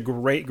that's a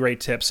great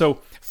tip.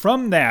 So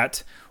from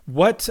that,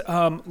 what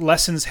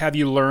lessons have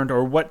you learned,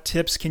 or what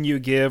tips can you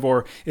give,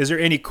 or is there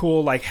any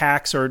cool like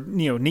hacks or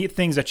neat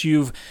things that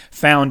you've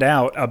found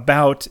out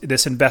about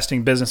this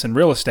investing business in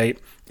real estate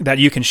that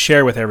you can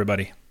share with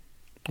everybody?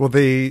 Well,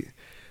 the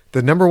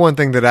number one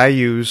thing that I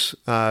use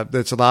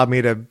that's allowed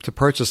me to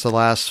purchase the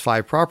last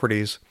 5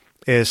 properties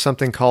is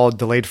something called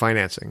delayed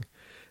financing.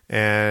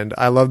 And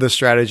I love this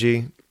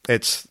strategy.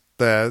 It's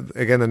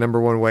the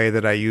number one way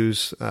that I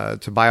use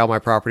to buy all my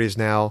properties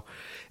now.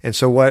 And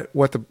so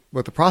what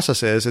the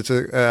process is,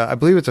 I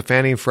believe it's a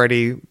Fannie and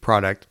Freddie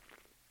product.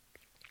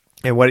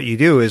 And what you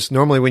do is,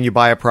 normally when you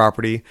buy a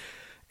property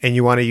and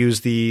you want to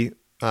use the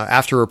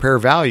after repair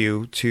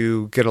value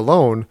to get a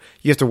loan,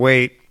 you have to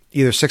wait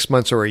either 6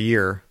 months or a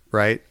year,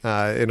 right?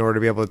 In order to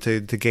be able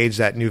to gauge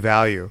that new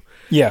value.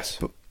 Yes.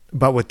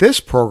 But with this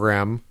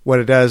program, what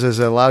it does is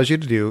it allows you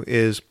to do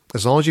is,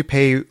 as long as you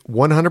pay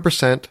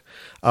 100%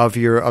 of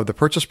the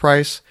purchase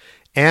price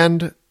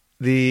and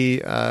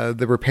the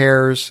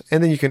repairs,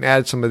 and then you can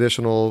add some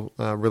additional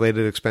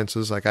related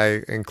expenses. Like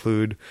I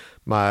include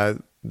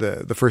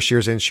the first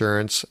year's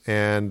insurance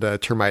and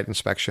termite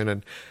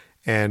inspection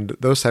and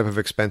those type of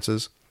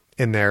expenses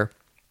in there.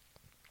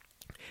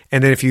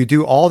 And then if you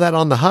do all that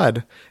on the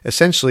HUD,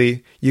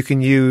 essentially you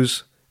can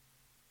use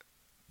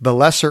the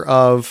lesser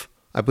of,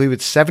 I believe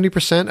it's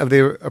 70% of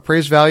the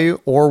appraised value,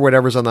 or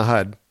whatever's on the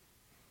HUD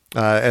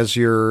as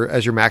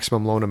your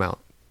maximum loan amount.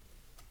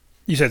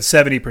 You said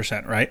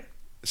 70%, right?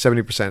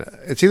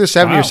 70%. It's either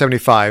 70 Wow. or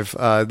 75.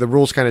 The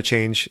rules kind of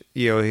change,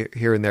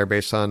 here and there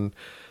based on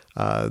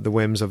the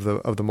whims of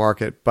the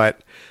market.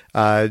 But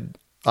on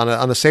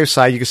the safe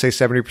side, you could say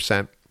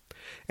 70%.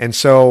 And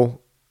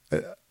so,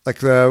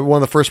 like one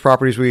of the first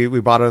properties we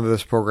bought under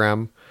this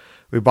program,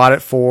 we bought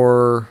it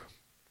for,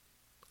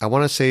 I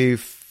want to say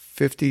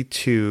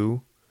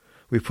 52.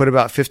 We put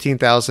about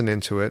 15,000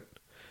 into it,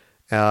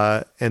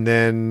 and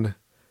then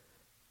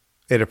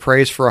it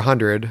appraised for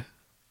 100.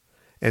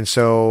 And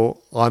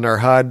so on our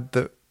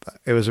HUD,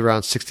 it was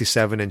around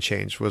 67 and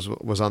change was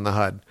on the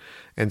HUD.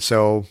 And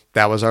so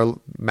that was our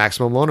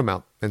maximum loan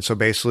amount. And so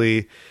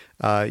basically,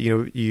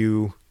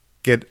 you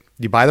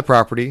buy the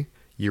property,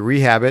 you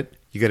rehab it,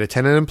 you get a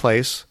tenant in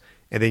place,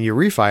 and then you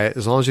refi it.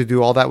 As long as you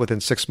do all that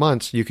within 6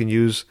 months, you can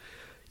use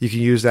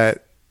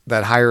that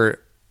higher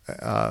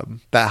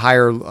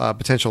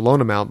potential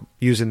loan amount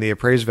using the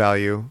appraised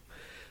value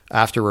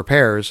after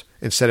repairs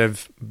instead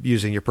of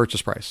using your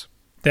purchase price.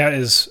 That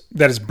is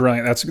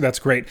brilliant. That's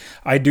great.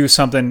 I do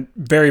something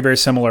very, very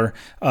similar,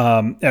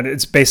 and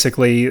it's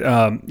basically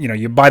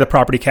you buy the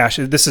property cash.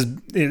 This is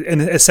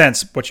in a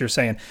sense what you're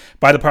saying.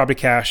 Buy the property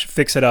cash,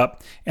 fix it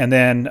up, and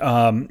then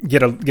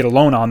get a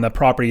loan on the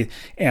property.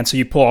 And so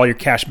you pull all your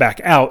cash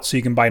back out, so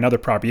you can buy another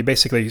property. You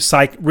basically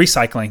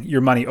recycling your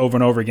money over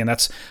and over again.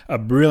 That's a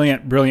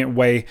brilliant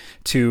way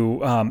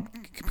to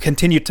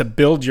continue to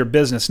build your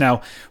business.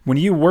 Now, when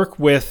you work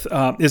with,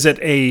 is it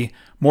a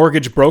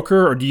mortgage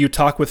broker, or do you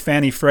talk with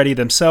Fannie Freddie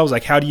themselves?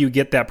 Like, how do you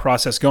get that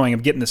process going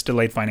of getting this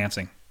delayed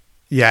financing?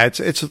 Yeah,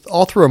 it's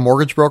all through a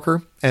mortgage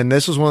broker. And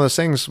this is one of those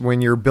things, when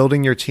you're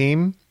building your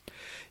team,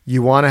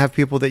 you want to have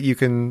people that you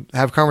can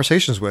have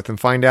conversations with and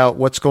find out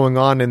what's going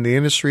on in the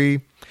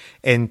industry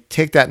and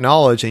take that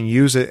knowledge and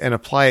use it and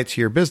apply it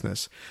to your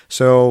business.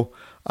 So,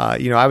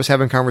 I was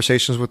having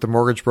conversations with the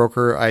mortgage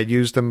broker. I had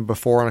used them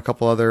before on a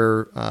couple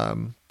other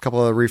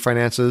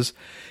refinances,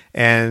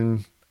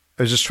 and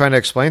I was just trying to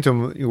explain to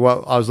him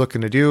what I was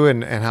looking to do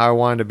and how I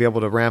wanted to be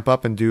able to ramp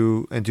up and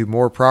do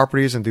more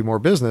properties and do more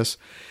business.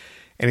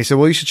 And he said,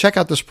 well, you should check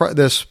out this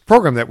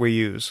program that we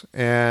use,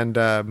 and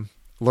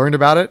learned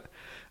about it.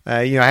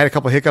 I had a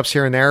couple of hiccups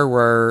here and there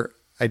where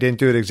I didn't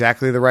do it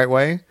exactly the right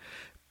way,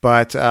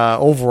 but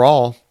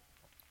overall,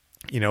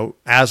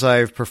 as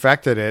I've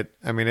perfected it,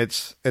 I mean,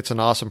 it's an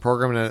awesome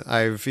program, and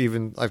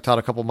I've taught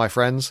a couple of my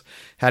friends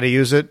how to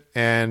use it,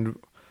 and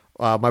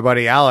my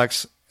buddy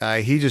Alex,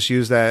 he just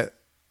used that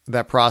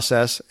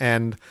process,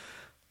 and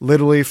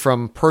literally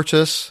from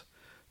purchase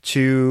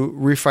to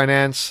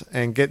refinance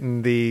and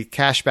getting the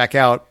cash back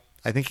out,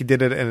 I think he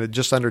did it in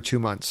just under 2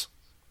 months.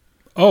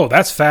 Oh,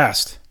 that's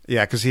fast.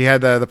 Yeah, because he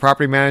had the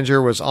property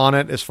manager was on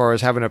it as far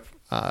as having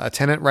a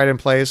tenant right in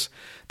place.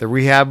 The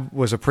rehab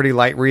was a pretty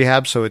light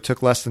rehab, so it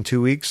took less than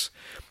 2 weeks.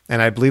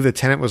 And I believe the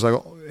tenant was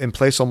in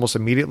place almost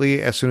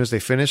immediately as soon as they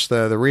finished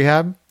the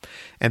rehab.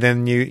 And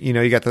then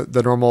you got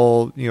the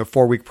normal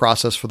 4-week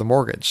process for the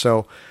mortgage.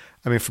 So,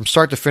 I mean, from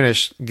start to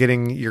finish,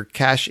 getting your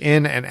cash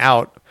in and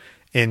out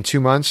in 2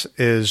 months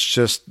is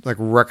just like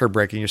record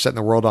breaking. You're setting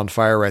the world on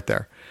fire right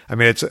there. I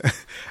mean,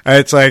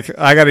 it's like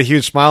I got a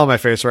huge smile on my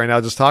face right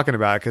now just talking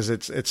about it because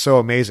it's so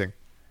amazing.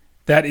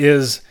 That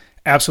is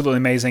absolutely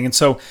amazing. And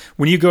so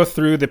when you go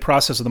through the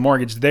process of the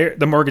mortgage,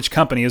 the mortgage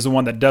company is the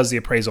one that does the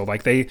appraisal.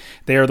 Like they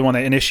are the one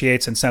that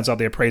initiates and sends out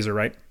the appraiser,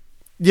 right?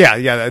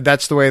 Yeah.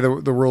 That's the way the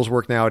rules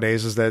work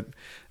nowadays, is that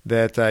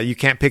you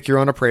can't pick your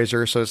own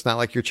appraiser. So it's not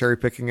like you're cherry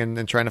picking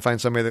and trying to find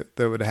somebody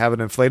that would have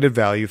an inflated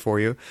value for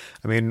you.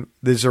 I mean,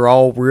 these are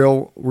all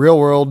real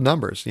world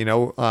numbers,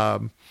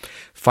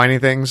 finding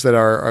things that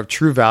are of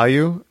true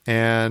value,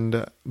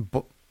 and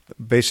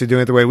basically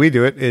doing it the way we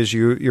do it is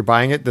you're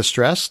buying it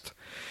distressed.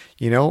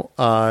 You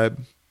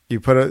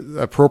put an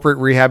appropriate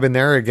rehab in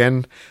there.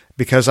 Again,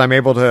 because I'm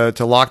able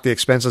to lock the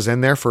expenses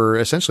in there for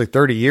essentially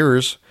 30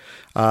 years.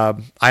 I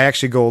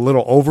actually go a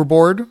little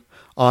overboard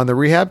on the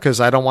rehab because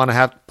I don't want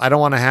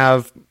to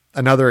have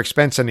another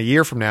expense in a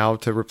year from now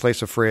to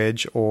replace a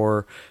fridge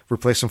or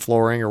replace some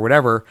flooring or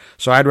whatever.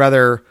 So I'd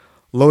rather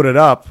load it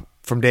up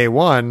from day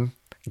one,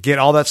 get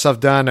all that stuff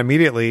done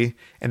immediately,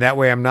 and that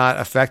way I'm not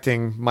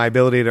affecting my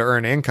ability to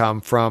earn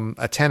income from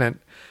a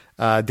tenant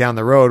down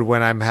the road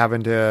when I'm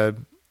having to,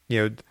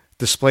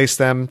 displace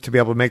them to be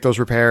able to make those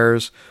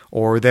repairs,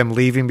 or them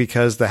leaving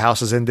because the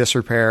house is in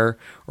disrepair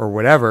or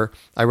whatever.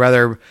 I'd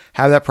rather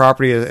have that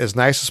property as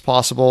nice as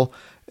possible,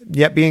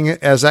 yet being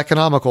as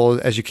economical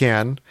as you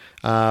can,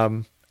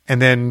 and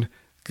then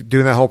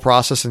doing that whole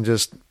process and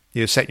just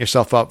setting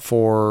yourself up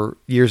for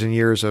years and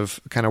years of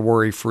kind of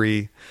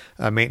worry-free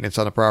maintenance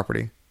on the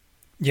property.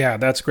 Yeah,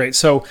 that's great.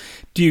 So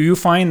do you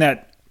find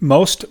that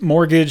most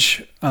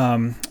mortgage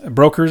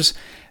brokers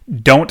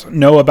don't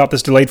know about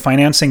this delayed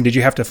financing? Did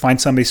you have to find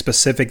somebody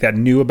specific that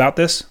knew about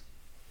this?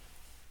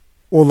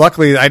 Well,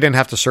 luckily I didn't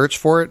have to search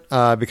for it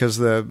because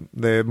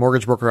the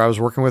mortgage broker I was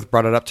working with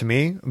brought it up to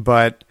me.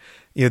 But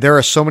there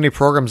are so many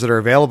programs that are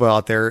available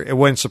out there. It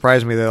wouldn't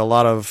surprise me that a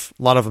lot of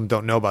them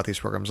don't know about these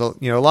programs. A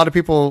lot of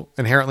people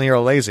inherently are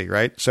lazy,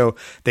 right? So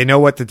they know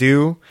what to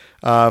do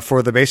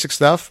for the basic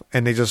stuff,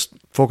 and they just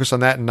focus on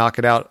that and knock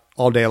it out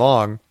all day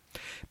long.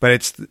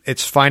 But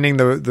it's finding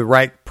the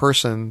right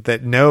person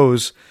that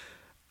knows,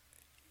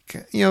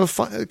 kind of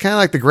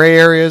like the gray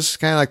areas,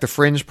 kind of like the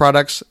fringe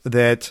products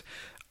that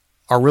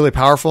are really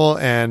powerful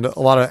and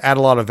add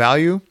a lot of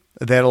value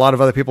that a lot of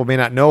other people may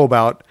not know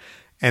about,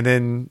 and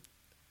then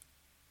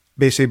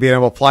basically being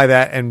able to apply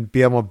that and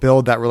be able to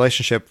build that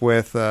relationship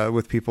with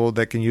people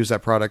that can use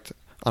that product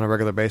on a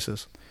regular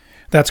basis.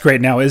 That's great.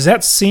 Now, is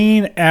that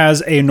seen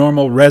as a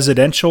normal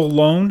residential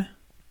loan?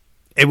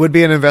 It would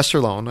be an investor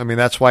loan. I mean,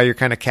 that's why you're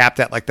kind of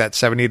capped at like that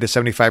 70 to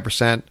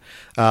 75%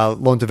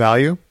 loan to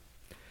value.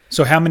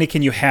 So how many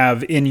can you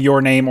have in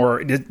your name,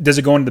 or does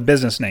it go into the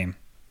business name?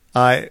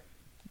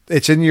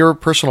 It's in your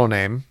personal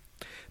name,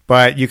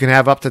 but you can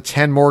have up to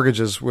 10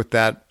 mortgages with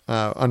that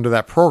under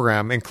that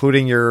program,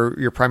 including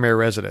your primary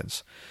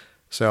residence.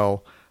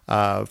 So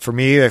for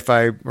me,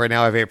 right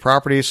now I have 8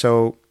 properties.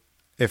 So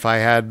if I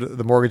had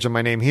the mortgage in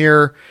my name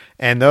here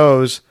and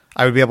those,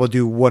 I would be able to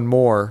do one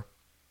more.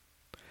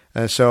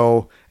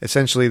 So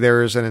essentially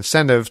there's an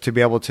incentive to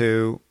be able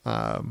to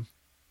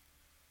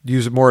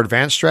use more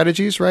advanced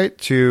strategies, right?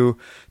 To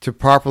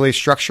properly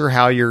structure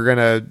how you're going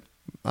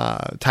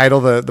to title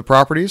the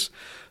properties.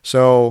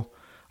 So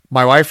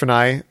my wife and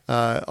I,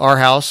 our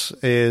house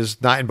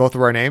is not in both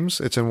of our names.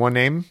 It's in one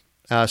name.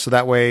 So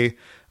that way,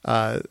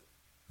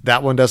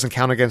 that one doesn't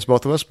count against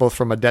both of us, both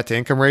from a debt to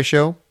income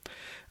ratio,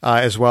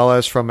 as well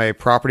as from a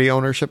property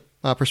ownership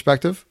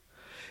perspective.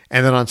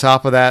 And then on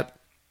top of that,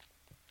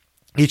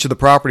 each of the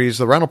properties,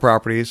 the rental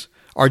properties,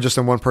 are just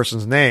in one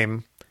person's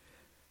name.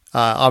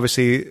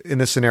 Obviously, in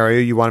this scenario,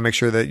 you want to make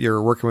sure that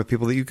you're working with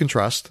people that you can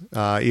trust,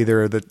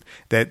 either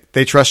that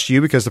they trust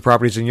you because the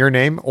property's in your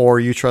name, or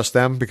you trust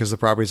them because the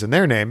property's in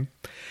their name.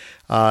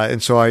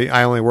 And so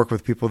I only work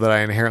with people that I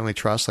inherently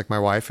trust, like my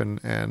wife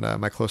and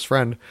my close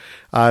friend.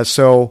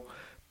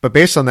 But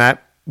based on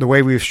that, the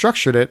way we've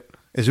structured it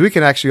is we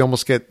can actually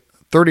almost get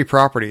 30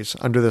 properties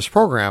under this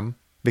program,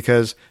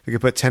 because we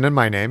could put 10 in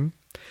my name,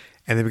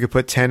 and then we could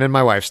put 10 in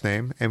my wife's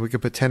name, and we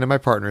could put 10 in my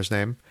partner's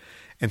name.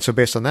 And so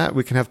based on that,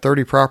 we can have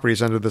 30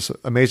 properties under this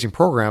amazing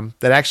program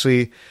that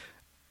actually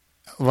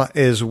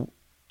is,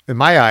 in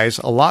my eyes,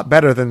 a lot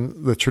better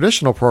than the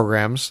traditional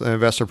programs,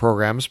 investor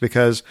programs,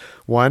 because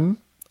one,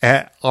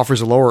 it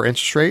offers a lower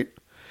interest rate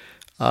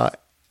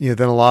than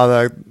a lot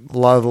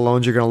of the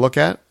loans you're going to look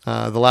at.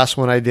 The last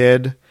one I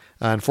did,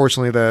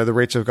 unfortunately, the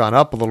rates have gone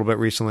up a little bit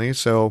recently.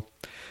 So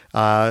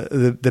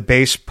the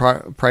base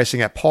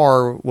pricing at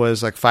par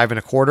was like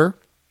 5.25%,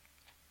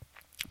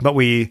 but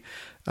we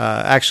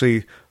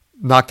actually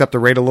knocked up the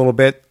rate a little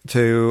bit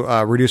to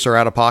reduce our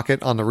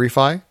out-of-pocket on the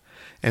refi.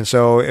 And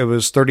so it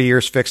was 30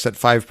 years fixed at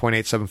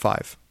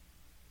 5.875.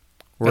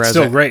 That's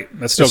still great.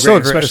 That's still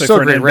great, especially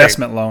for an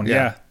investment loan.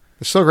 Yeah.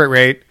 It's still a great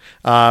rate.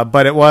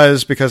 But it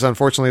was, because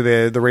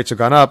unfortunately the rates have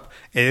gone up,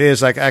 it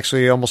is like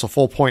actually almost a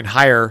full point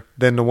higher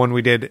than the one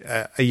we did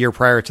a year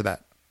prior to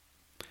that.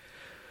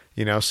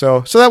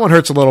 So that one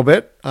hurts a little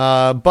bit.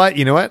 But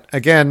you know what?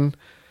 Again,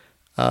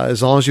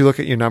 as long as you look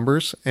at your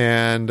numbers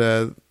and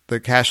the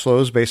cash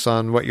flows based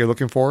on what you're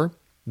looking for,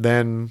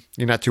 then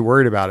you're not too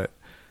worried about it.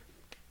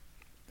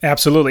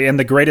 Absolutely. And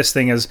the greatest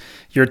thing is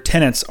your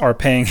tenants are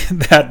paying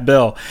that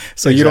bill.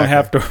 So you don't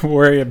have to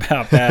worry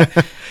about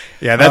that.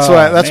 Yeah, that's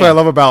what I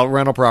love about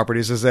rental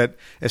properties is that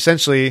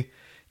essentially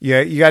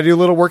you got to do a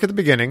little work at the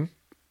beginning.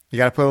 You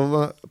got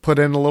to put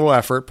in a little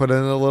effort, put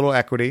in a little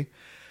equity.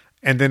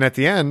 And then at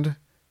the end,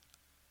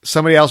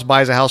 somebody else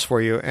buys a house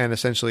for you and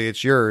essentially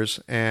it's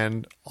yours.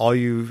 And all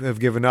you have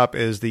given up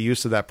is the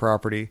use of that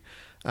property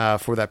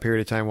for that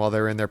period of time while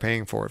they're in there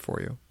paying for it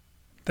for you.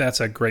 That's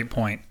a great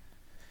point.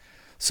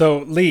 So,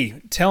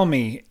 Lee, tell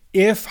me,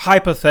 if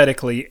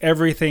hypothetically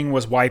everything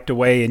was wiped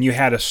away and you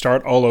had to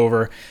start all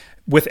over,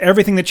 with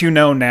everything that you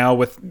know now,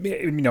 with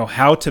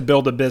how to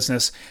build a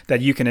business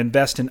that you can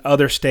invest in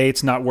other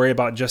states, not worry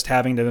about just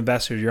having to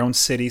invest in your own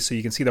city so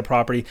you can see the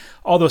property,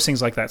 all those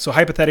things like that. So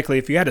hypothetically,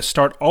 if you had to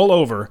start all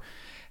over,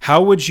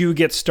 how would you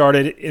get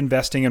started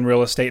investing in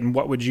real estate and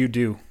what would you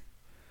do?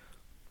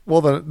 Well,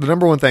 the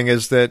number one thing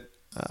is that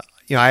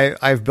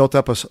I've built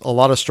up a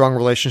lot of strong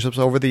relationships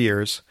over the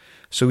years.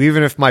 So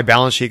even if my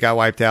balance sheet got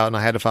wiped out and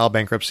I had to file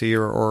bankruptcy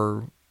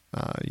or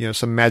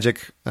some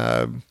magic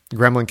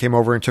gremlin came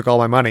over and took all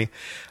my money,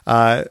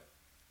 I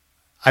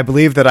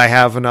believe that I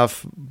have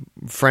enough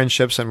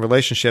friendships and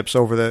relationships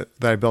that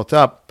I built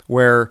up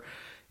where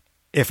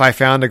if I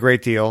found a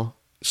great deal,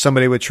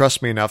 somebody would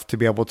trust me enough to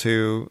be able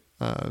to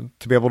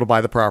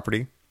buy the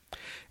property,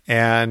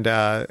 and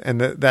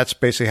that's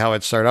basically how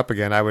I'd start up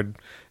again. I would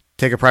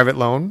take a private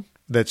loan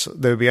that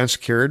would be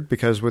unsecured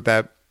because with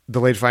that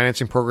delayed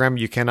financing program,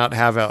 you cannot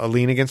have a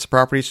lien against the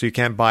property, so you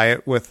can't buy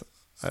it with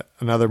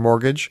another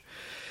mortgage.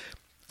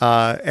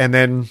 And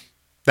then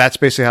that's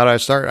basically how I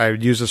start. I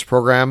would use this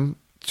program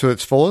to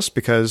its fullest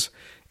because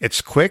it's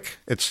quick,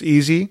 it's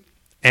easy,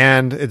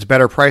 and it's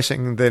better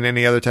pricing than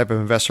any other type of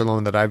investor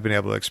loan that I've been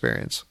able to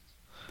experience.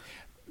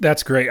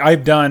 That's great.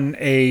 I've done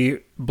a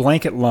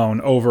blanket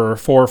loan over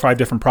 4 or 5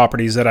 different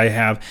properties that I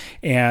have,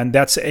 and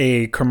that's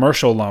a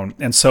commercial loan.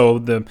 And so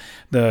the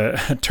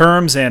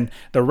terms and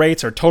the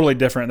rates are totally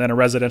different than a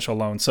residential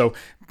loan. So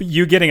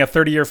you getting a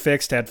 30-year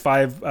fixed at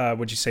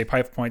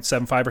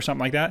 5.75 or something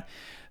like that,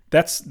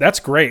 that's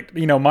great.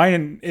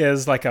 Mine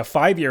is like a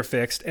 5-year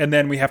fixed, and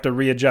then we have to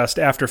readjust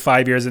after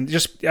 5 years, and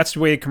just that's the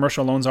way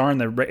commercial loans are, and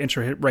the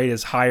interest rate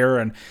is higher.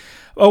 And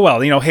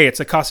hey, it's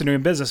a cost of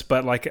doing business,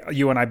 but like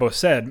you and I both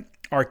said,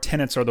 our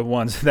tenants are the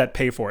ones that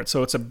pay for it.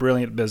 So it's a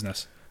brilliant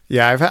business.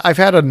 Yeah, I've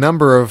had a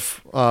number of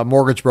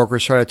mortgage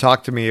brokers try to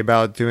talk to me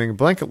about doing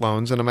blanket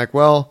loans, and I'm like,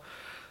 well,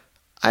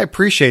 I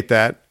appreciate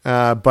that,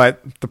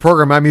 but the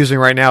program I'm using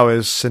right now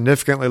is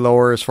significantly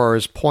lower as far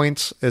as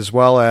points as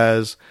well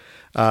as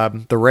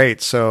the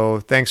rate.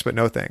 So thanks, but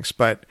no thanks.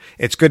 But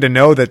it's good to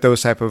know that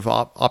those type of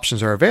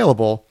options are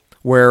available.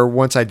 Where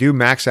once I do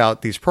max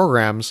out these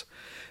programs,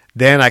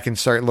 then I can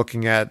start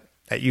looking at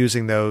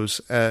using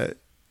those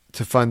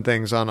to fund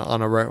things on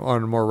a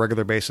more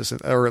regular basis,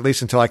 or at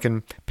least until I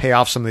can pay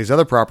off some of these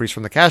other properties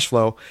from the cash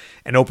flow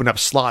and open up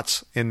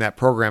slots in that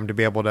program to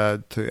be able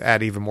to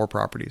add even more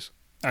properties.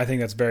 I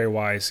think that's very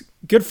wise.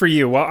 Good for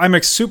you. Well, I'm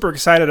super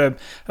excited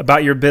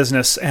about your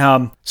business.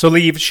 So Lee,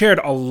 you've shared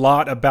a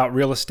lot about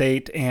real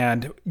estate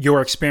and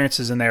your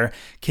experiences in there.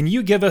 Can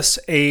you give us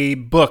a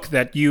book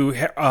that you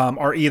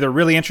are either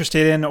really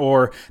interested in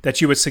or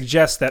that you would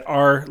suggest that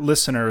our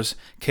listeners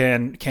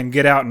can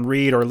get out and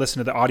read or listen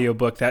to the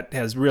audiobook that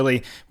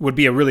would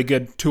be a really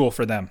good tool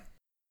for them?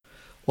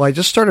 Well, I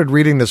just started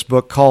reading this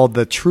book called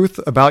The Truth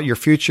About Your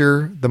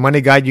Future, The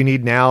Money Guide You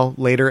Need Now,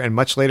 Later, and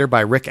Much Later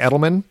by Rick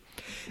Edelman.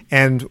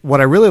 And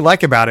what I really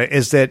like about it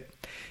is that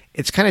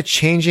it's kind of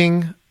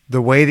changing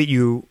the way that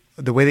you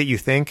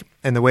think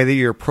and the way that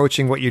you're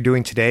approaching what you're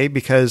doing today,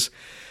 because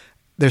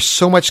there's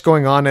so much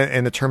going on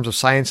in the terms of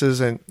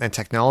sciences and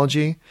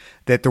technology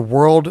that the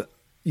world,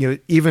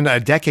 even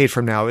a decade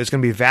from now is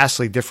going to be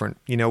vastly different.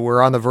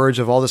 We're on the verge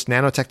of all this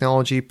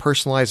nanotechnology,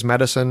 personalized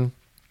medicine,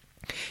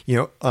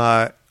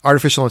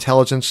 artificial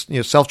intelligence,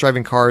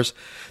 self-driving cars.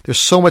 There's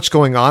so much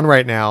going on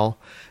right now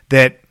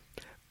that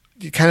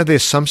kind of the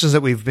assumptions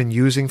that we've been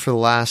using for the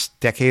last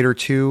decade or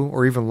two,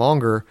 or even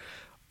longer,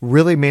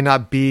 really may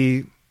not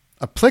be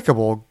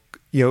applicable,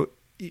 a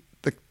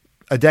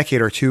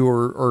decade or two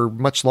or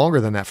much longer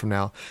than that from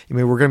now.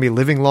 We're going to be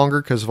living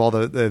longer because of all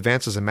the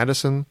advances in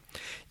medicine.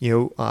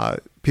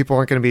 People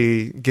aren't going to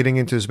be getting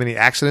into as many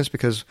accidents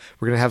because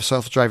we're going to have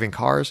self-driving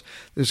cars.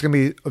 There's going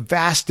to be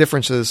vast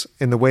differences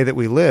in the way that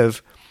we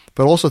live.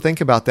 But also think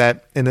about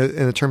that in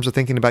the terms of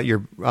thinking about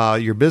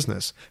your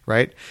business,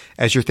 right?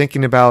 As you're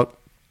thinking about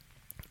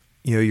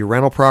your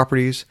rental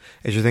properties,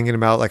 as you're thinking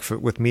about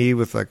with me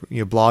with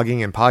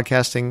blogging and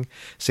podcasting,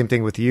 same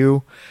thing with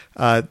you.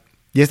 You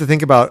have to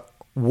think about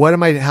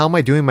how am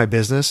I doing my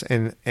business,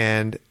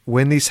 and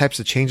when these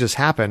types of changes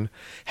happen,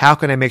 how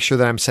can I make sure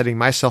that I'm setting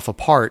myself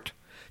apart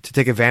to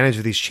take advantage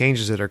of these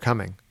changes that are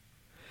coming?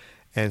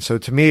 And so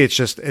to me,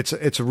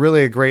 it's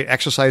really a great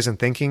exercise in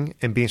thinking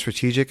and being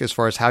strategic as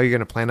far as how you're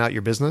going to plan out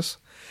your business.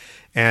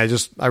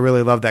 And I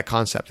really love that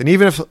concept. And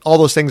even if all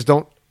those things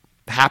don't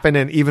happen,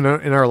 and even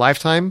in our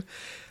lifetime,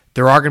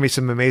 there are going to be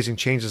some amazing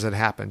changes that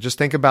happen. Just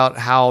think about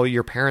how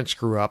your parents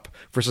grew up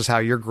versus how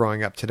you're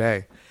growing up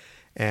today.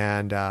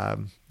 And,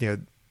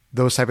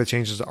 those type of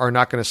changes are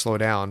not going to slow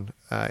down.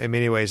 In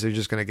many ways, they're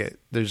just going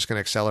to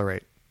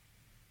accelerate.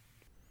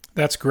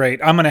 That's great.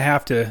 I'm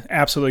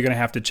absolutely going to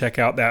have to check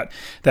out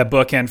that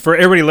book. And for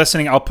everybody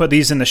listening, I'll put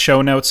these in the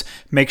show notes.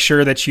 Make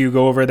sure that you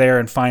go over there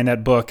and find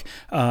that book.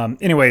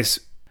 Anyways,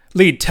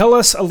 Lee, tell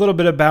us a little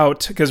bit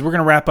about, because we're going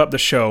to wrap up the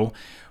show.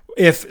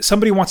 If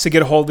somebody wants to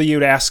get a hold of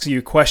you to ask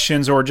you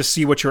questions or just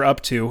see what you're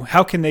up to,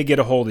 how can they get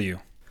a hold of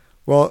you?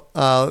 Well,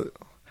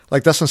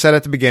 like Dustin said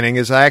at the beginning,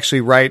 is I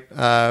actually write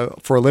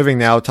for a living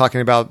now,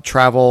 talking about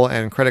travel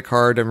and credit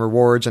card and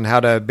rewards and how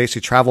to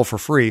basically travel for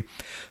free.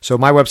 So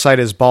my website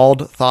is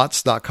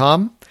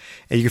baldthoughts.com,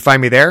 and you can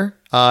find me there.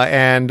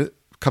 And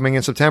coming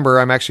in September,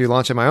 I'm actually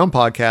launching my own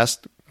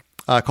podcast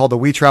called the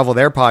We Travel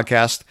There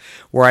podcast,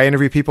 where I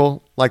interview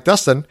people like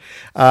Dustin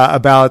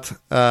about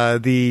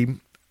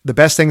the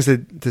best things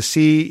to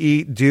see,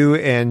 eat, do,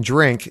 and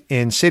drink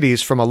in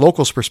cities from a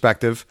local's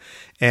perspective.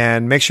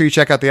 And make sure you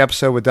check out the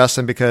episode with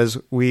Dustin, because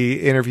we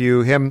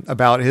interview him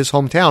about his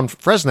hometown,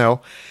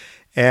 Fresno.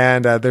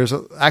 And there's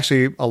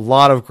actually a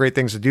lot of great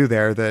things to do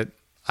there that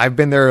I've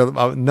been there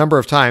a number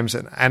of times,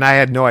 and I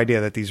had no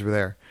idea that these were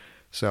there.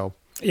 So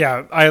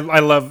yeah, I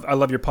love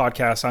your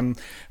podcast. I'm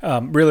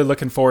really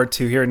looking forward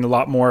to hearing a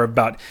lot more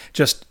about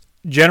just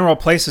general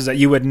places that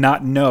you would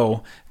not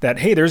know that,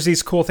 hey, there's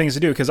these cool things to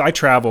do, because I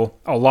travel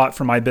a lot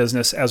for my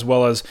business as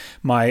well as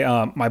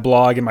my my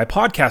blog and my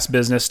podcast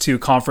business to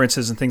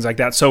conferences and things like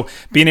that. So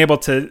being able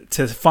to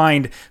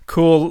find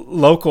cool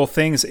local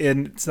things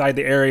inside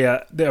the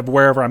area of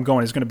wherever I'm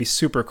going is going to be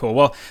super cool.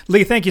 Well,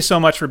 Lee, thank you so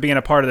much for being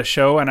a part of the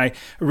show, and I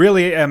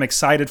really am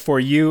excited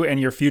for you and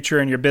your future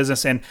and your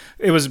business. And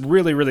it was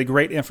really, really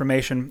great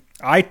information.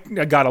 I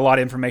got a lot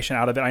of information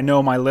out of it. I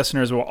know my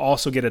listeners will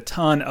also get a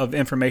ton of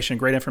information,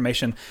 great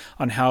information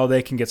on how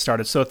they can get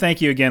started. So thank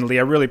you again, Lee.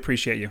 I really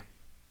appreciate you.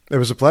 It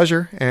was a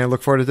pleasure, and I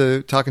look forward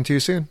to talking to you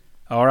soon.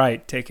 All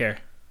right. Take care.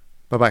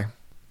 Bye-bye.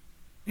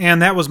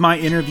 And that was my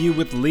interview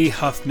with Lee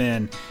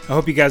Huffman. I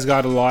hope you guys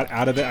got a lot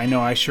out of it. I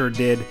know I sure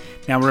did.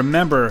 Now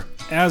remember,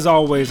 as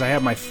always, I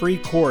have my free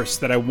course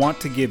that I want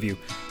to give you.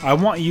 I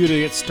want you to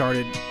get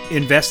started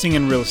investing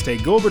in real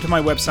estate. Go over to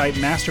my website,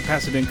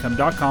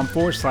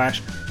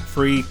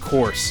 masterpassiveincome.com/free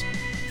course,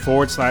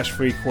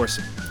 /free course,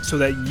 so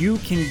that you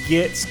can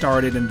get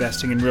started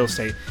investing in real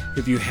estate.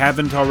 If you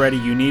haven't already,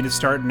 you need to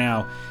start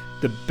now.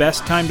 The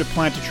best time to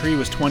plant a tree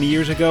was 20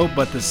 years ago,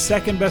 but the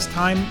second best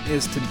time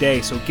is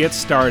today, so get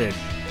started.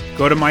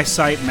 Go to my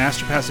site,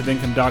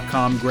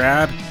 masterpassiveincome.com,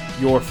 grab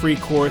your free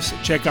course,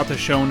 check out the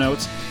show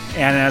notes,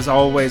 and as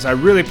always, I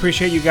really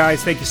appreciate you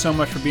guys. Thank you so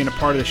much for being a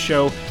part of the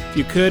show. If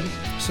you could,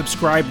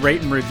 subscribe,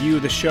 rate, and review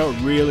the show. It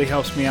really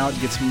helps me out,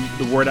 gets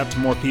the word out to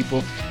more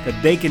people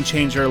that they can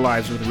change their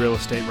lives with real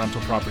estate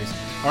rental properties.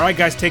 All right,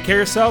 guys, take care of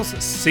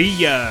yourselves. See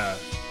ya.